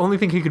 So the only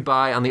thing he could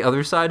buy on the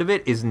other side of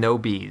it is no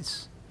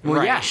bees. Well,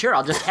 Right. yeah, sure.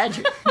 I'll just hedge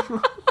it.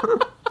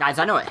 Guys,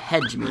 I know what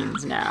hedge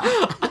means now.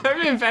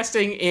 I'm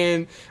investing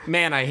in,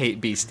 man, I hate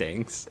bee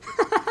stings.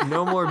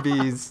 No more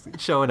bees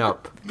showing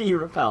up. Bee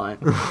repellent.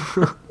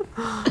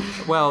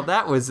 Well,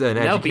 that was an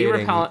No, bee educating...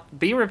 repellent.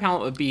 Bee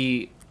repellent would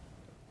be,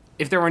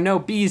 if there were no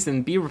bees,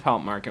 then bee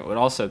repellent market would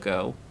also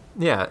go.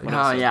 Yeah.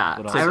 Oh yeah,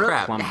 would I also really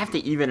crap. have to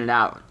even it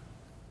out.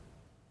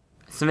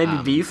 So maybe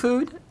bee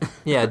food.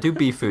 Yeah, do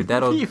bee food.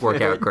 That'll Bee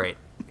work out food. great.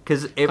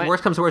 Because if Plant-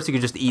 worst comes to worst, you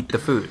could just eat the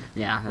food.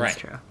 Yeah, that's Right.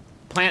 true.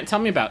 Plant, tell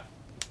me about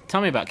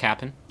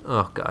Captain.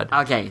 Oh, God.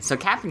 Okay, so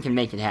Captain can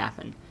make it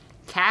happen.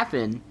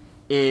 Captain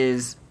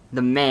is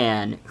the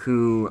man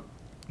who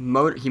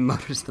he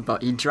motors the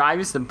boat. He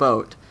drives the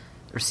boat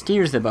or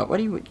steers the boat. What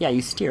do you? Yeah,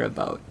 you steer a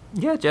boat.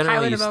 Yeah, generally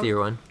Pilot you a boat? steer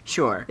one.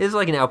 Sure. It's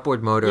like an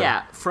outboard motor.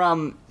 Yeah,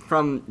 from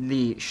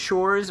the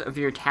shores of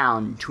your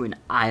town to an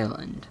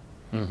island.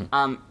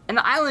 And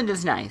the island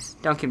is nice.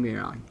 Don't get me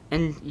wrong.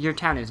 And your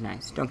town is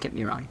nice. Don't get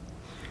me wrong.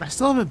 I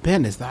still haven't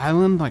been. Is the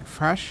island like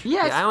fresh?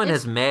 Yeah, The island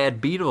has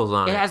mad beetles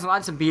on it. It has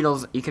lots of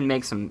beetles. You can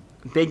make some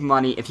big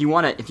money if you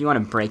want to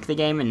break the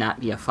game and not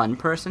be a fun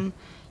person.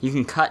 You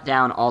can cut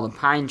down all the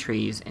pine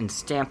trees and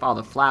stamp all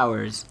the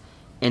flowers,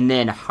 and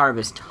then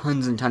harvest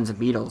tons and tons of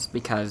beetles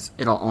because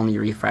it'll only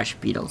refresh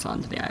beetles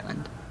onto the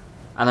island.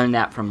 I learned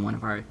that from one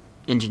of our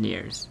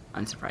engineers,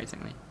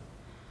 unsurprisingly.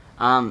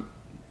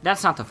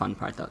 That's not the fun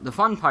part though. The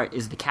fun part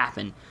is the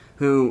captain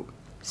who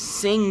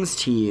sings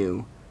to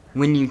you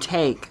when you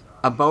take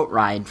a boat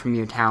ride from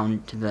your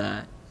town to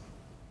the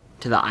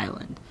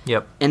island.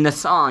 Yep. And the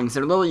songs,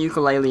 they're little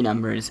ukulele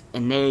numbers,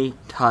 and they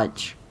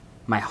touch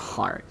my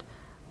heart.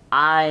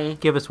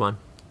 Give us one.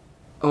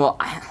 Well,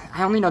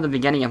 I only know the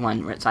beginning of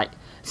one where it's like,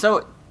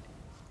 so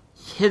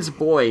his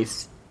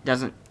voice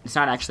it's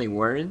not actually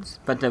words,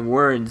 but the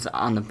words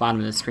on the bottom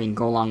of the screen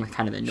go along with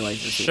kind of the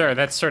noises. Sure,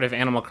 that's sort of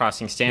Animal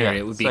Crossing standard. Yeah,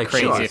 It would it's be like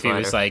crazy Sure. if he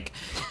was like,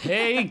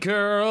 "Hey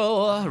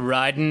girl,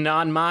 riding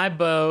on my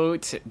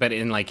boat," but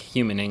in like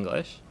human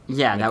English.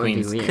 Yeah, In that would be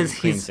Queen's- weird. Because he's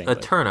Queen's a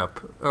English.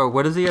 turnip. Or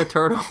what is he, a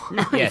turtle?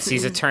 Yes,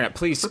 he's a turnip.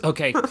 Please,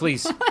 okay,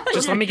 please,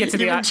 just let me get to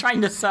the You've been island.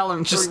 trying to sell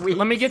him Just for weeks.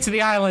 let me get to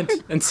the island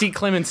and see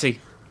clemency.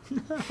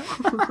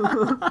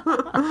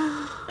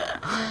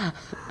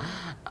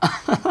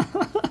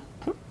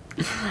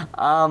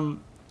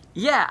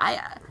 Yeah,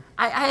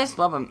 I just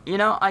love him. You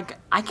know, like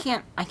I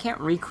can't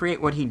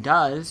recreate what he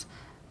does.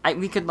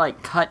 We could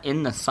like cut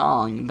in the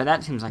song, but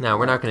that seems like No,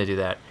 we're not work. going to do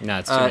that. No,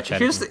 it's too much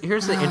here's editing.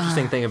 the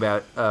interesting thing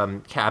about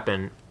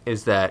Cap'n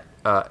is that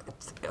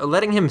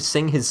letting him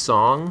sing his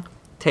song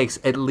takes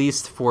at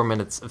least 4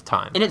 minutes of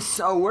time. And it's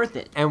so worth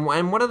it. And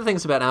one of the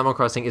things about Animal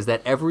Crossing is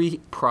that every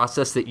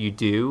process that you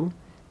do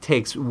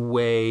takes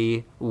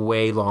way,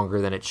 way longer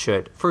than it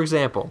should. For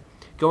example,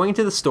 going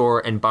into the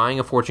store and buying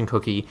a fortune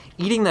cookie,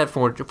 eating that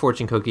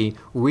fortune cookie,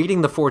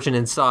 reading the fortune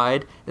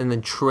inside, and then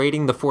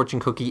trading the fortune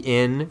cookie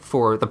in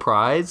for the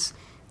prize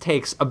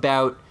takes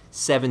about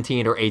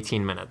 17 or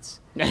 18 minutes.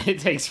 It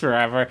takes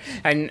forever,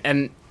 and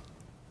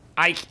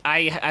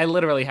I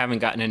literally haven't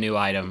gotten a new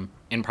item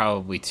in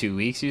probably 2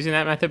 weeks using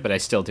that method, but I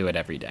still do it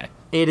every day.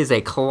 It is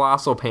a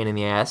colossal pain in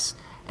the ass,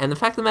 and the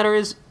fact of the matter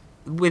is,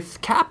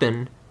 with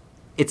Cap'n,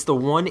 it's the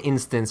one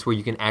instance where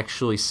you can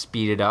actually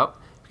speed it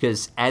up,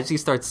 because as he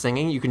starts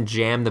singing, you can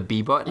jam the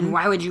B button. And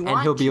why would you want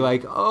And he'll be to?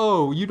 like,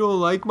 "Oh, you don't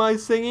like my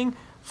singing?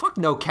 Fuck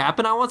no,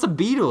 Cap'n, I want some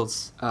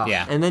Beatles."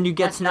 Yeah. And then you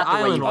get That's to the not the way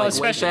island you like, play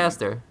way the game.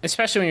 faster.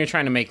 Especially when you're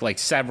trying to make like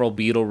several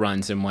Beetle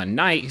runs in one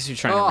night because you're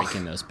trying to rake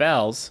in those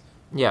bells.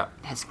 Yeah.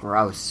 That's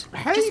gross.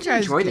 How do Just you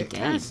guys enjoy get, the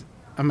game. guys,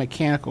 a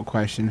mechanical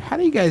question. How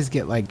do you guys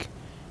get, like,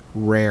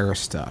 rare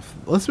stuff?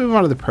 Let's move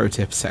on to the pro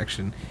tip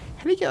section.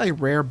 How do you get, like,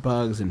 rare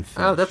bugs and fish?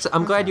 Oh,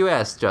 I'm glad you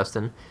asked,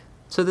 Justin.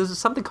 So there's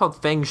something called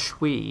Feng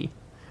Shui,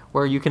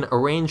 where you can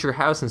arrange your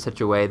house in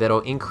such a way that'll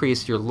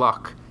increase your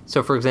luck.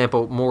 So, for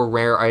example, more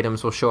rare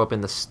items will show up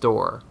in the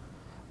store.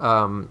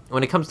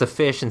 When it comes to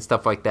fish and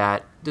stuff like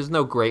that, there's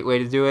no great way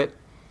to do it.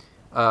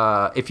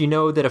 If you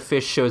know that a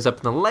fish shows up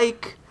in the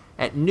lake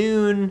at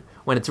noon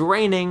when it's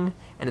raining,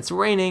 and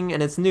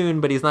it's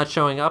noon, but he's not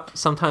showing up,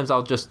 sometimes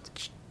I'll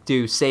just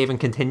do save and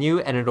continue,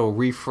 and it'll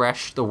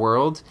refresh the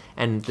world,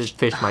 and the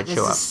fish might This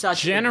show up. is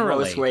such a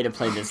Generally. gross way to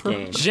play this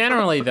game.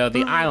 Generally, though,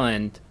 the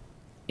island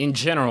in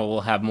general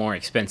will have more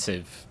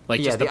expensive, like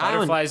Yeah, just the, the island-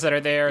 butterflies that are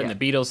there and yeah. the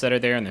beetles that are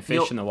there and the fish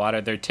You'll- in the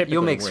water. They're typically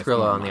You'll make worth Skrilla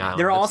more on the money. island.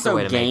 There are That's the also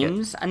way to make it.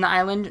 games on the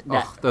island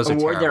that those are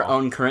award their terrible.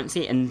 own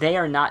currency, and they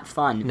are not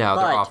fun. No,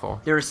 they're but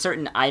awful. There are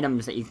certain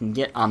items that you can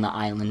get on the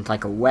island,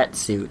 like a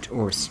wetsuit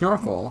or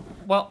snorkel.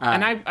 Well,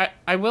 and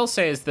I will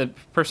say, as the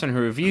person who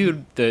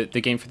reviewed the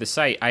game for the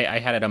site, I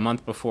had it a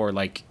month before,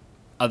 like,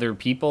 other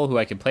people who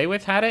I could play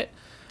with had it.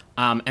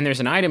 And there's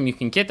an item you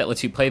can get that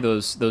lets you play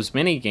those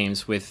mini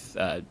games with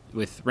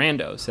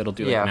randos that'll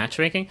do like Yeah.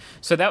 matchmaking.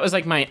 So that was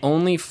like my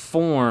only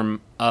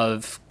form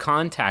of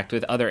contact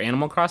with other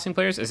Animal Crossing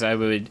players, is I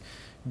would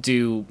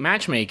do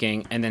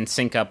matchmaking and then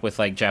sync up with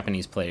like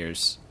Japanese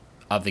players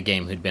of the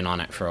game who'd been on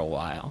it for a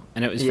while,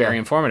 and it was very Yeah.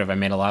 informative. I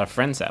made a lot of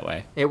friends that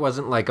way. It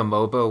wasn't like a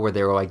MOBA where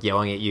they were like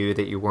yelling at you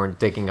that you weren't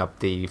digging up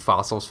the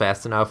fossils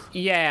fast enough.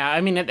 Yeah,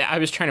 I mean, I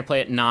was trying to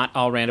play it not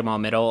all random, all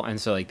middle, and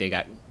so like they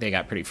got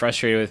pretty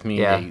frustrated with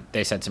me. Yeah.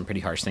 They said some pretty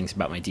harsh things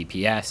about my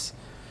DPS.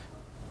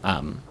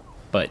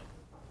 But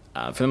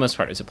for the most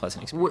part, it was a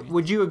pleasant experience.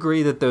 Would you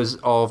agree that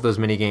all of those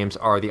mini games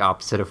are the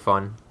opposite of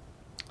fun?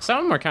 Some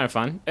of them are kind of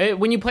fun.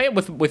 When you play it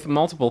with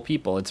multiple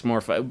people, it's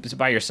more fun.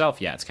 By yourself,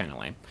 yeah, it's kind of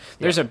lame.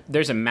 There's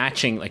a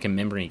matching, like a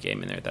memory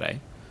game in there that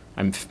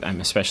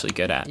I'm especially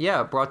good at.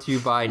 Yeah, brought to you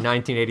by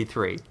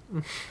 1983.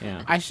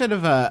 Yeah. I should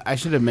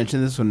have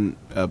mentioned this when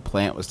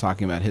Plant was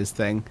talking about his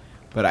thing,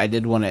 but I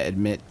did want to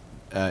admit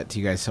to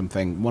you guys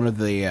something. One of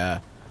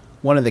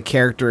the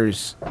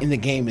characters in the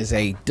game is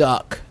a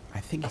duck. I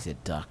think he's a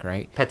duck,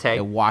 right? Pate.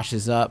 That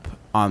washes up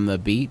on the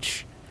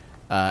beach,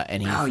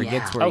 and he Oh, forgets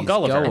yeah. where Oh, he's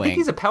Gulliver. I going. I think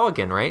he's a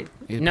pelican, right?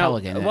 He's a No,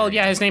 pelican. well,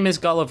 yeah, his name is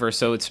Gulliver,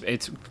 so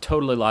it's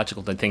totally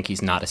logical to think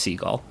he's not a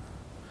seagull.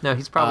 No,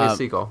 he's probably a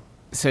seagull.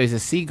 So he's a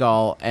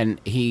seagull, and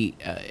he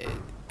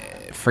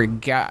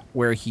forgot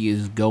where he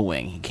is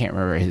going. He can't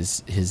remember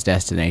his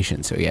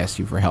destination, so he asks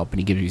you for help, and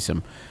he gives you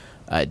some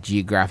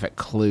geographic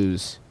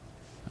clues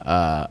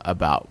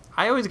about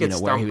I always get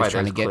where he stumped by was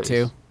trying to those get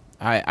clues. to.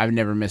 I've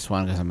never missed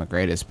one because I'm the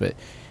greatest, but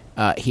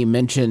he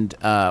mentioned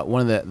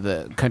one of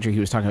the country he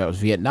was talking about was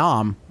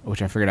Vietnam,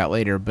 which I figured out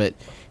later, but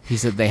he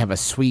said they have a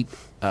sweet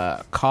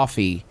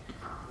coffee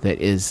that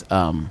is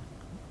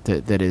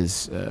that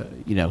is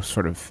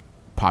sort of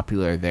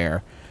popular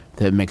there,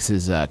 that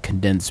mixes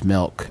condensed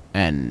milk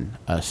and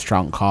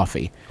strong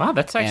coffee. Wow,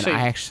 that's And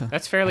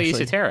that's fairly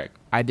actually- esoteric.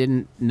 I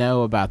didn't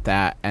know about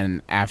that,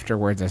 and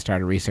afterwards I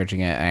started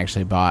researching it, and I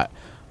actually bought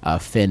a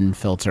Fin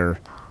filter.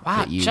 Wow,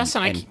 that you-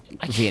 Justin,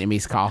 and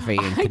Vietnamese coffee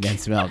and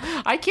condensed milk.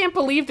 I can't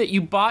believe that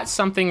you bought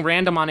something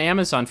random on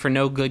Amazon for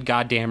no good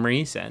goddamn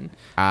reason.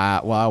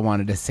 Well, I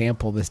wanted to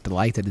sample this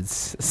delight that had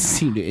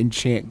seemed to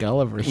enchant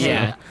Gulliver. So.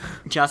 Yeah.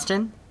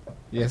 Justin,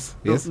 Yes.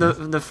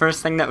 the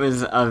first thing that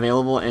was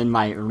available in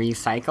my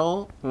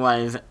recycle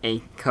was a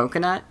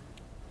coconut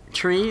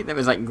tree that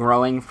was like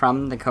growing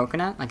from the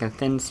coconut, like a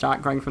thin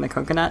stalk growing from the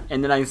coconut,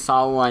 and then I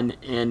saw one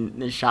in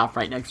the shop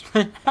right next to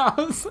my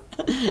house,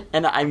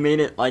 and I made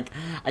it like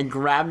I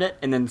grabbed it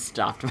and then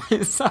stopped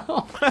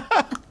myself.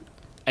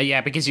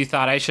 Yeah, because you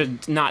thought I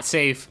should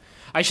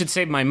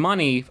save my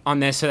money on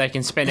this so that I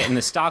can spend it in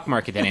the stock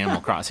market that Animal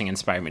Crossing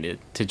inspired me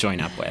to join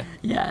up with.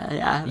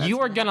 Yeah. You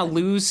are gonna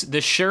lose the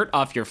shirt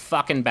off your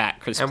fucking back,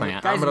 Chris And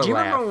Plant. Guys, I'm do you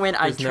gonna remember laugh. when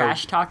I There's no-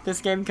 trash talked this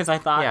game because I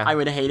thought Yeah. I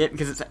would hate it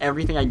because it's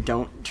everything I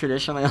don't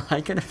traditionally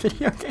like in a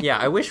video game? Yeah,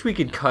 I wish we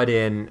could cut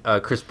in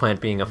Chris Plant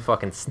being a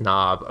fucking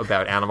snob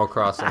about Animal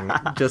Crossing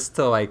just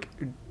to like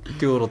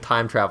do a little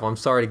time travel. I'm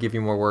sorry to give you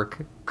more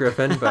work,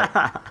 Griffin, but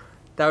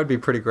that would be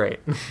pretty great.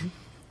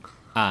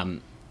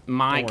 Can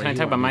I worry, talk you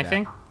about won't my do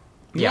thing?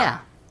 Yeah.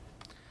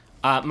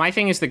 My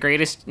thing is the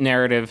greatest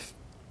narrative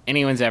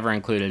anyone's ever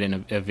included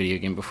in a video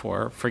game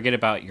before. Forget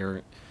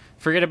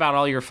about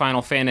all your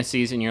Final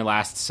Fantasies and your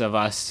Lasts of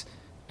Us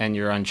and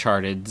your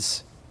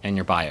Uncharted's and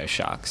your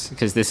BioShocks,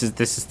 because this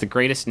is the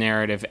greatest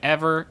narrative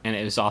ever, and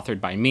it was authored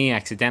by me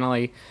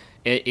accidentally.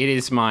 It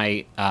is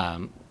my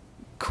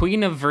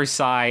Queen of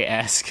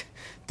Versailles-esque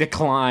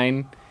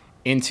decline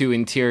into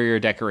interior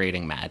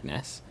decorating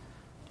madness.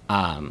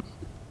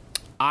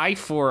 I,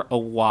 for a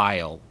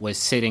while, was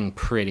sitting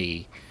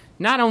pretty,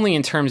 not only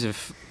in terms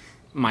of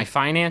my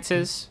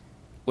finances,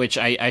 which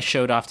I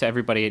showed off to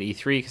everybody at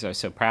E3 because I was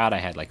so proud. I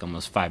had like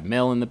almost $5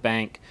 million in the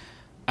bank.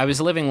 I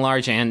was living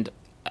large and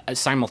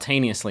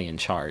simultaneously in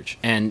charge.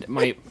 And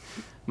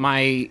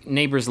my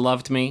neighbors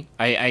loved me.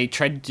 I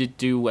tried to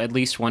do at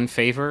least one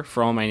favor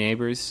for all my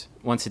neighbors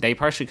once a day,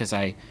 partially because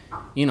I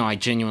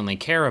genuinely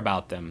care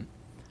about them.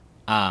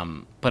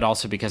 But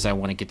also because I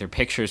want to get their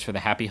pictures for the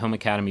Happy Home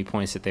Academy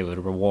points that they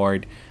would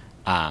reward.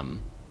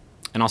 And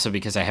also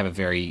because I have a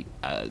very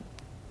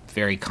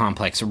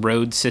complex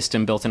road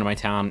system built into my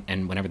town,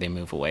 and whenever they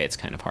move away, it's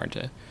kind of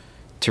hard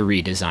to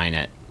redesign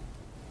it.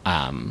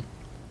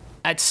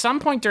 At some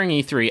point during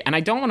E3, and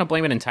I don't want to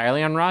blame it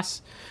entirely on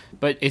Russ,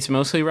 but it's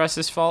mostly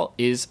Russ's fault,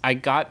 is I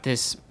got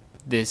this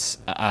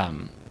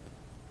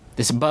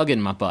bug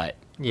in my butt.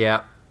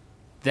 Yeah.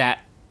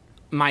 That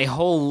my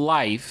whole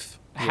life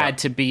had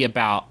to be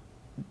about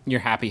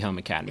your Happy Home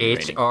Academy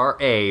rating.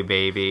 HRA,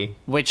 baby.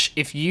 Which,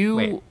 if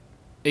you...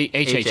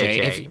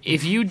 HHA.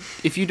 If you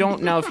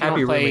don't know, if you Happy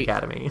don't play, Room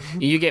Academy.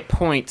 you get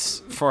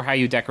points for how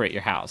you decorate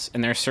your house,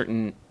 and there are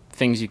certain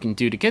things you can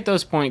do to get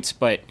those points.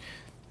 But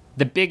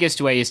the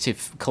biggest way is to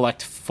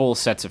collect full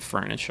sets of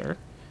furniture.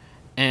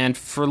 And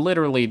for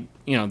literally,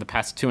 the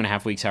past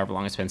 2.5 weeks, however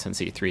long it's been since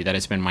E3, that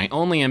has been my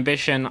only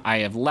ambition. I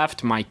have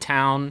left my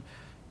town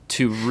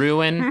to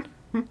ruin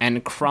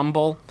and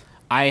crumble.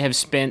 I have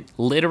spent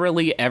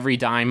literally every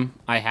dime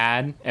I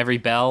had, every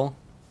bell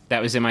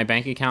that was in my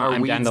bank account. Are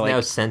I'm weeds down to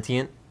now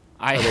sentient?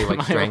 Are they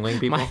strangling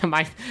people?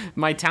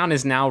 My town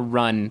is now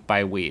run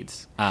by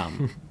weeds.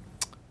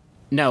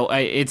 No,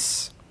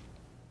 it's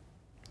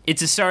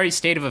a sorry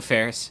state of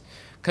affairs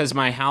because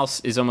my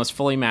house is almost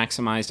fully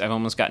maximized. I've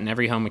almost gotten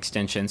every home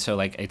extension, so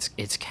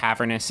it's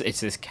cavernous.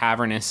 It's this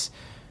cavernous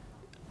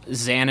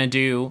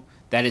Xanadu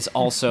that is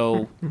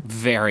also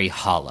very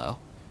hollow.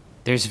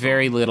 There's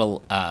very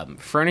little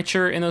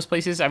furniture in those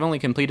places. I've only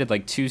completed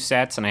 2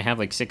 sets, and I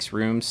have 6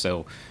 rooms,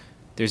 so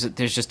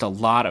there's just a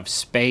lot of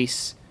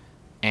space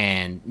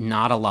and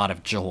not a lot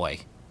of joy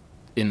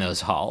in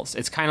those halls.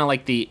 It's kind of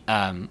like the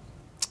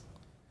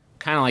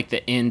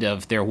end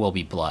of There Will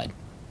Be Blood.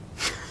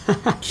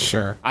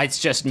 Sure. It's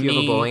just me. Do you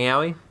have a bowling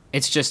alley?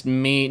 It's just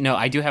me. No,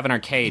 I do have an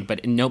arcade,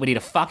 but nobody to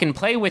fucking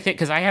play with it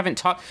because I haven't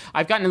talked.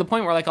 I've gotten to the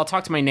point where I'll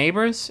talk to my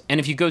neighbors, and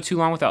if you go too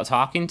long without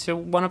talking to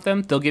one of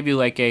them, they'll give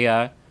you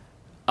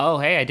oh,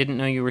 hey, I didn't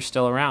know you were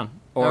still around.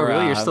 Or, oh,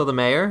 really? You're still the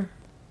mayor?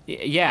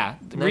 Yeah,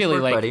 Nice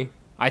really. work, buddy.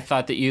 I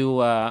thought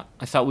that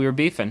I thought we were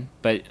beefing,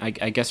 but I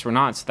guess we're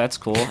not. So that's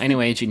cool.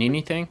 Anyway, do you need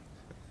anything?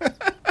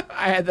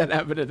 I had that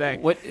happen today.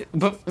 What?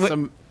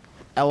 Some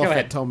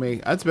elephant told me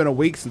it's been a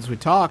week since we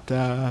talked.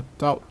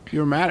 Thought you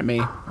were mad at me.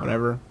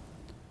 Whatever.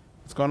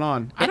 What's going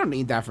on? I don't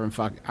need that from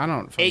I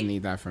don't fucking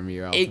need that from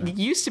you, elephant. It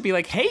used to be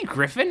hey,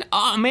 Griffin.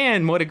 Oh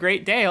man, what a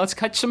great day. Let's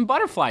catch some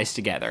butterflies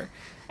together.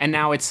 And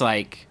now it's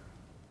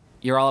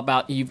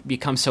you've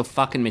become so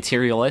fucking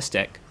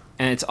materialistic,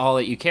 and it's all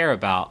that you care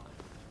about.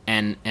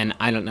 And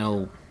I don't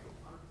know.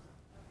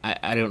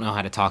 I don't know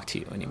how to talk to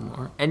you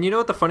anymore. And you know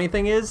what the funny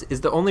thing is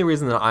the only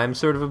reason that I'm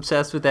sort of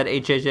obsessed with that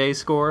HHA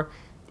score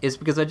is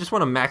because I just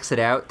want to max it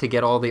out to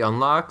get all the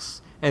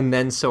unlocks, and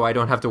then so I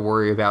don't have to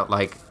worry about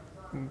my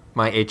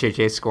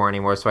HHA score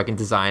anymore, so I can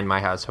design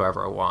my house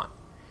however I want.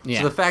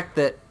 Yeah. So the fact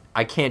that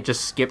I can't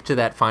just skip to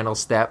that final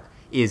step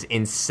is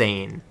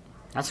insane.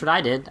 That's what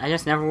I did. I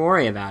just never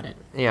worry about it.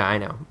 Yeah, I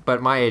know.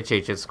 But my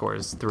HHS score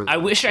is through the I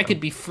wish I could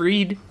be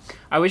freed.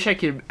 I wish I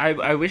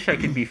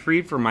could be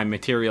freed from my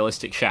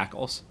materialistic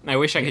shackles. I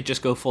wish I could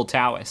just go full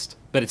Taoist.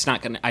 But it's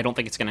not gonna. I don't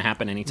think it's gonna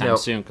happen anytime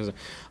soon because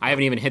I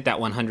haven't even hit that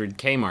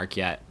 100K mark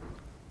yet,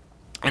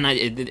 and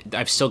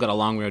I've still got a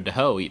long road to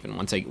hoe. Even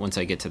once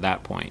I get to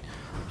that point,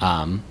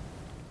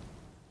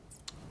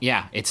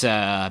 yeah, it's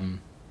I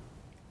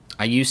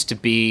used to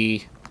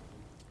be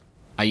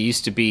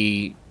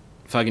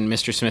fucking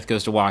Mr. Smith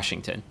Goes to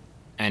Washington,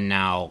 and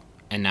now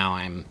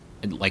I'm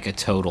like a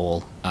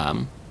total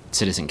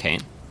Citizen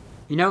Kane.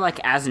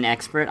 As an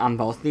expert on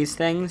both these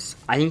things,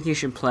 I think you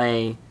should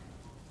play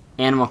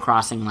Animal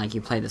Crossing like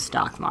you play the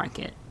stock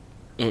market.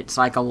 It's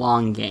like a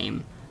long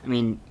game. I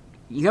mean,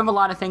 you have a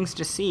lot of things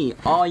to see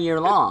all year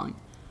long.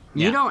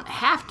 Yeah. You don't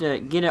have to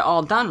get it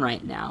all done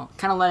right now.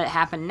 Kind of let it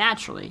happen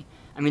naturally.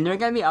 I mean, there are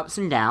going to be ups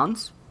and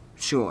downs,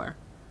 sure.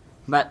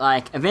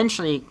 But,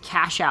 eventually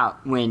cash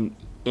out when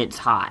it's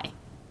high.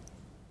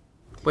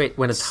 Wait,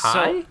 when it's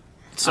high?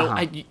 So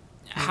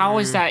how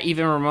is that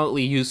even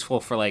remotely useful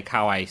for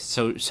how I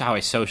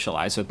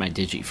socialize with my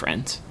digi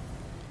friends?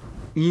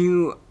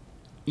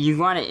 You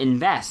want to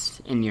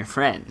invest in your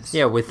friends.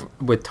 Yeah,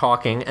 with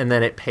talking, and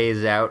then it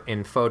pays out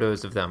in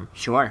photos of them.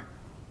 Sure.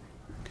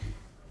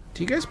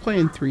 Do you guys play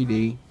in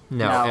 3D?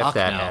 No, No. F Fuck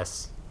that no.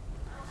 S.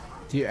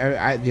 Do you,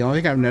 the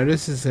only thing I've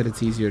noticed is that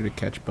it's easier to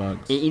catch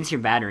bugs. It eats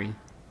your battery.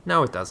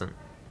 No, it doesn't.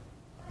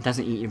 It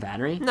doesn't eat your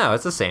battery? No,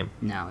 it's the same.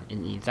 No, it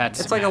eats. That's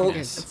It's like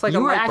madness. it's like you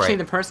a were light actually bright.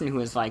 the person who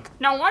was like,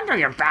 no wonder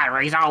your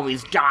battery's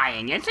always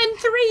dying. It's in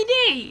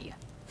 3D.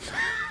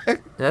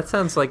 That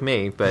sounds like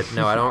me, but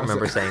no, I don't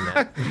remember saying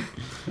that.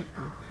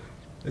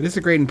 It is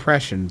a great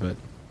impression, but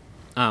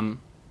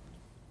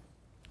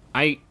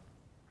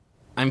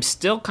I'm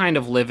still kind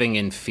of living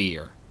in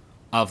fear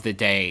of the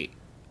day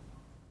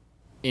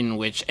in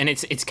which, and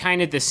it's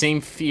kind of the same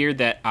fear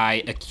that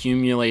I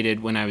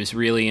accumulated when I was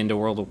really into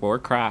World of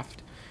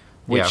Warcraft,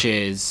 which Yeah.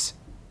 is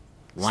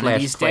one Slash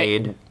of these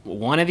played.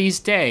 one of these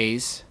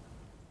days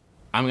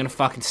I'm gonna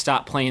fucking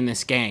stop playing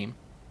this game.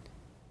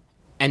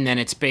 And then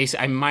it's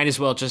I might as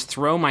well just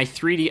throw my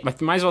 3D. I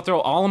might as well throw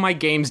all of my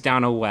games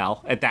down a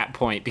well at that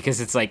point, because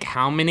it's like,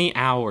 how many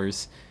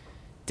hours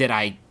did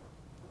I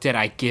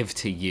give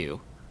to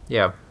you?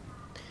 Yeah.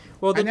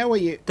 Well, I know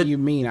what you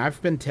mean.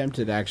 I've been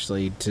tempted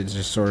actually to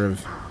just sort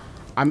of.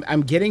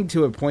 I'm getting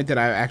to a point that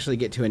I actually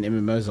get to in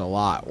MMOs a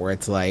lot, where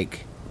it's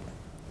like,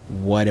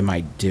 what am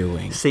I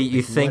doing? See,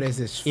 you Like, think what is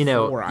this you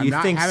know? for? I'm You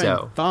not think having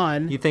so?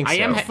 fun. You think I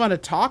so? am It's fun to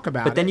talk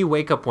about. But then it. you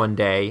wake up one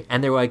day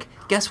and they're like,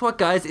 "Guess what,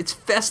 guys? It's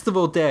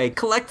festival day.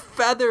 Collect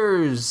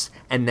feathers."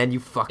 And then you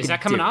fucking Is that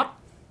coming do it. up?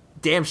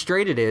 Damn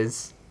straight it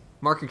is.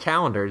 Mark your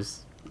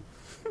calendars.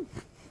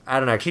 I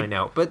don't actually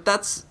know, but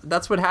that's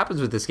what happens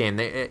with this game.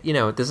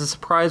 There's a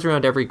surprise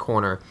around every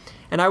corner,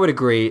 and I would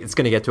agree it's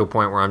going to get to a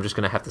point where I'm just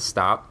going to have to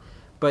stop.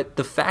 But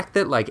the fact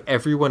that like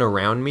everyone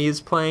around me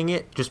is playing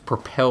it just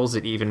propels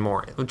it even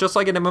more. Just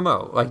like an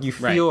MMO, like you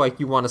feel like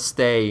you want to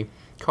stay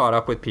caught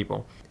up with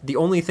people. The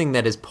only thing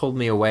that has pulled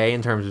me away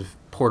in terms of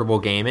portable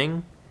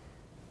gaming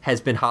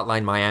has been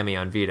Hotline Miami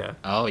on Vita.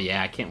 Oh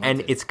yeah, I can't wait.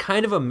 And it's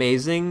kind of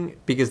amazing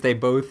because they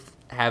both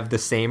have the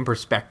same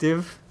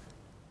perspective,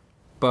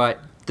 but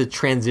the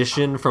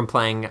transition from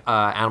playing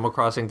Animal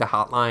Crossing to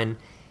Hotline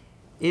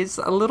is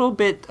a little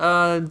bit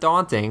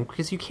daunting,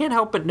 because you can't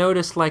help but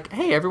notice, like,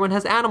 hey, everyone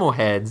has animal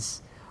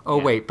heads. Oh,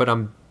 Yeah. wait, but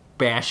I'm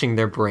bashing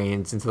their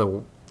brains into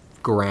the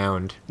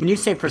ground. When you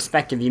say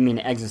perspective, you mean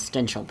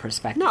existential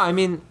perspective. No, I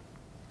mean,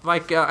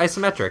 like,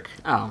 isometric.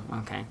 Oh,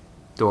 okay.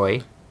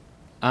 Doy.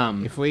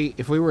 If we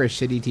were a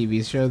shitty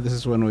TV show, this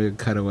is when we would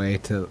cut away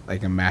to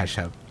like a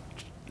mashup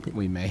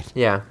we made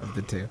Yeah. of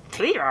the two.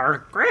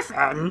 Peter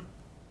Griffin.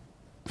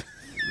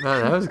 Oh,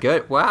 that was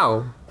good.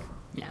 Wow.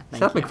 Yeah, Seth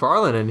thank you.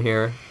 MacFarlane in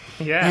here.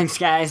 yeah. Thanks,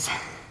 guys.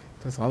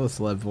 That's all the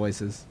celeb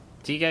voices.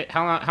 Do you guys,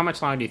 how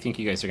much longer do you think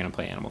you guys are gonna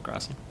play Animal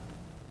Crossing?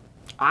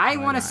 I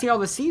want to see all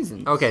the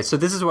seasons. Okay, so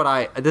this is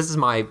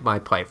my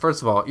play.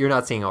 First of all, you're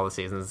not seeing all the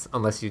seasons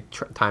unless you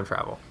time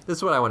travel. This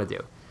is what I want to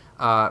do.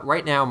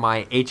 Right now,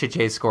 my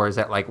HHA score is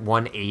at like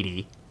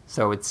 180,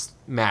 so it's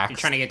max. You're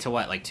trying to get to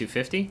what, like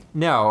 250?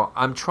 No,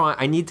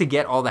 I need to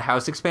get all the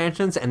house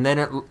expansions, and then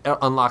it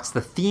unlocks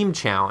the theme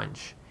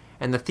challenge.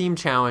 And the theme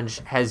challenge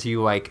has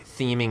you like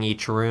theming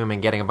each room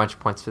and getting a bunch of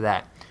points for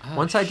that.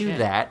 Once I do shit.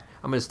 that,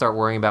 I'm going to start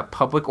worrying about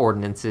public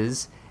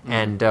ordinances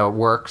and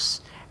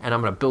works, and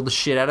I'm going to build the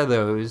shit out of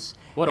those.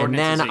 What and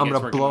ordinances then are you I'm guys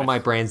going to working blow with? my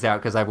brains out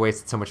because I've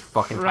wasted so much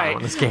fucking time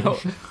on this game.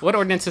 What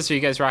ordinances are you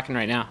guys rocking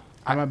right now?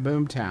 I'm a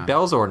boomtown.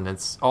 Bell's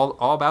ordinance, all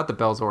about the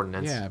Bell's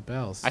ordinance. Yeah,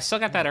 bells. I still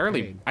got that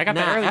early. I got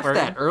Nah, that early F bird.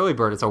 that early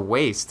bird. It's a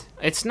waste.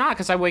 It's not,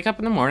 because I wake up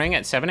in the morning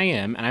at 7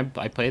 a.m. and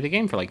I play the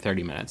game for like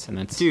 30 minutes, and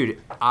that's Dude,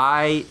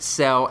 I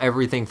sell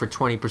everything for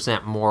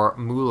 20% more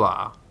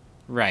moolah.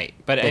 right.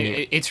 But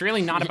it's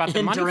really not about the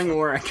And money. during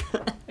work.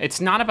 It's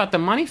not about the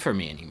money for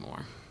me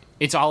anymore.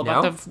 It's all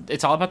about No?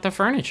 it's all about the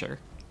furniture.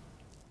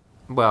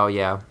 Well,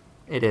 yeah,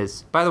 it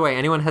is. By the way,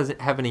 anyone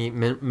have any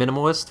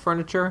minimalist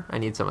furniture? I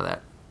need some of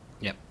that.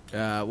 Yep.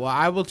 Well,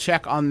 I will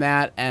check on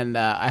that, and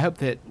I hope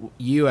that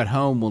you at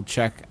home will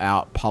check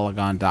out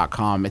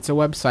Polygon.com. It's a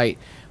website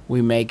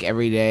we make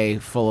every day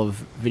full of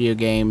video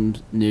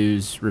games,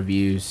 news,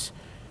 reviews,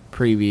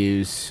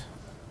 previews,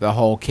 the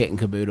whole kit and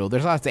caboodle.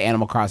 There's lots of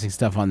Animal Crossing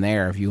stuff on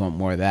there if you want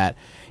more of that.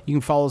 You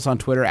can follow us on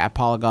Twitter at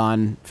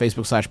Polygon,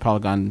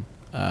 Facebook/Polygon,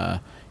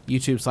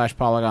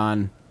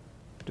 YouTube/Polygon.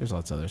 There's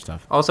lots of other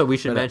stuff. Also, we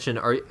should mention,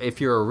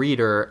 if you're a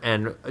reader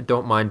and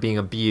don't mind being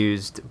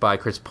abused by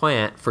Chris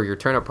Plant for your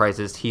turnip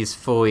prices, he's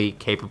fully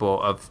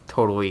capable of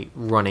totally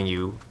running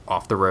you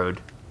off the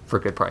road for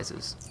good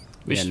prices.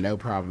 Yeah, no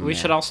problem. We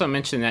there. should also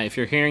mention that if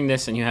you're hearing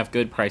this and you have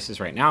good prices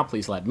right now,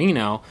 please let me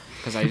know,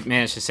 because I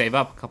managed to save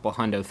up a couple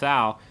hundo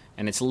thou,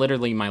 and it's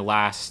literally my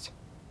last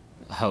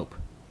hope.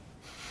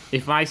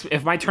 If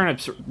my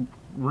turnips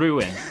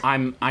ruin,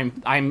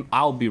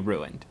 I'll be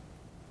ruined.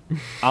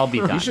 I'll be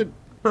done.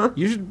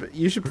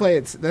 You should play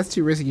it. That's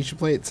too risky. You should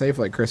play it safe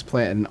like Chris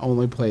Plant and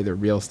only play the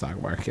real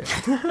stock market,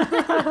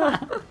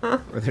 where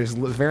there's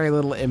very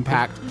little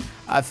impact.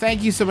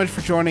 Thank you so much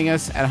for joining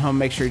us at home.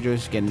 Make sure you join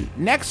us again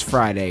next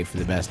Friday for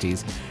the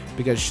Besties,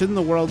 because shouldn't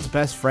the world's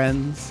best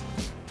friends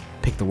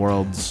pick the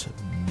world's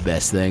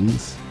best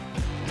things?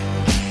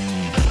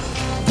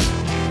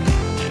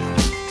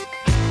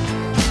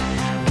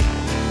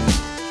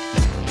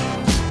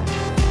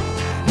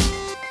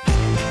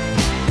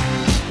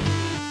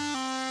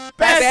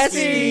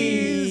 Besties.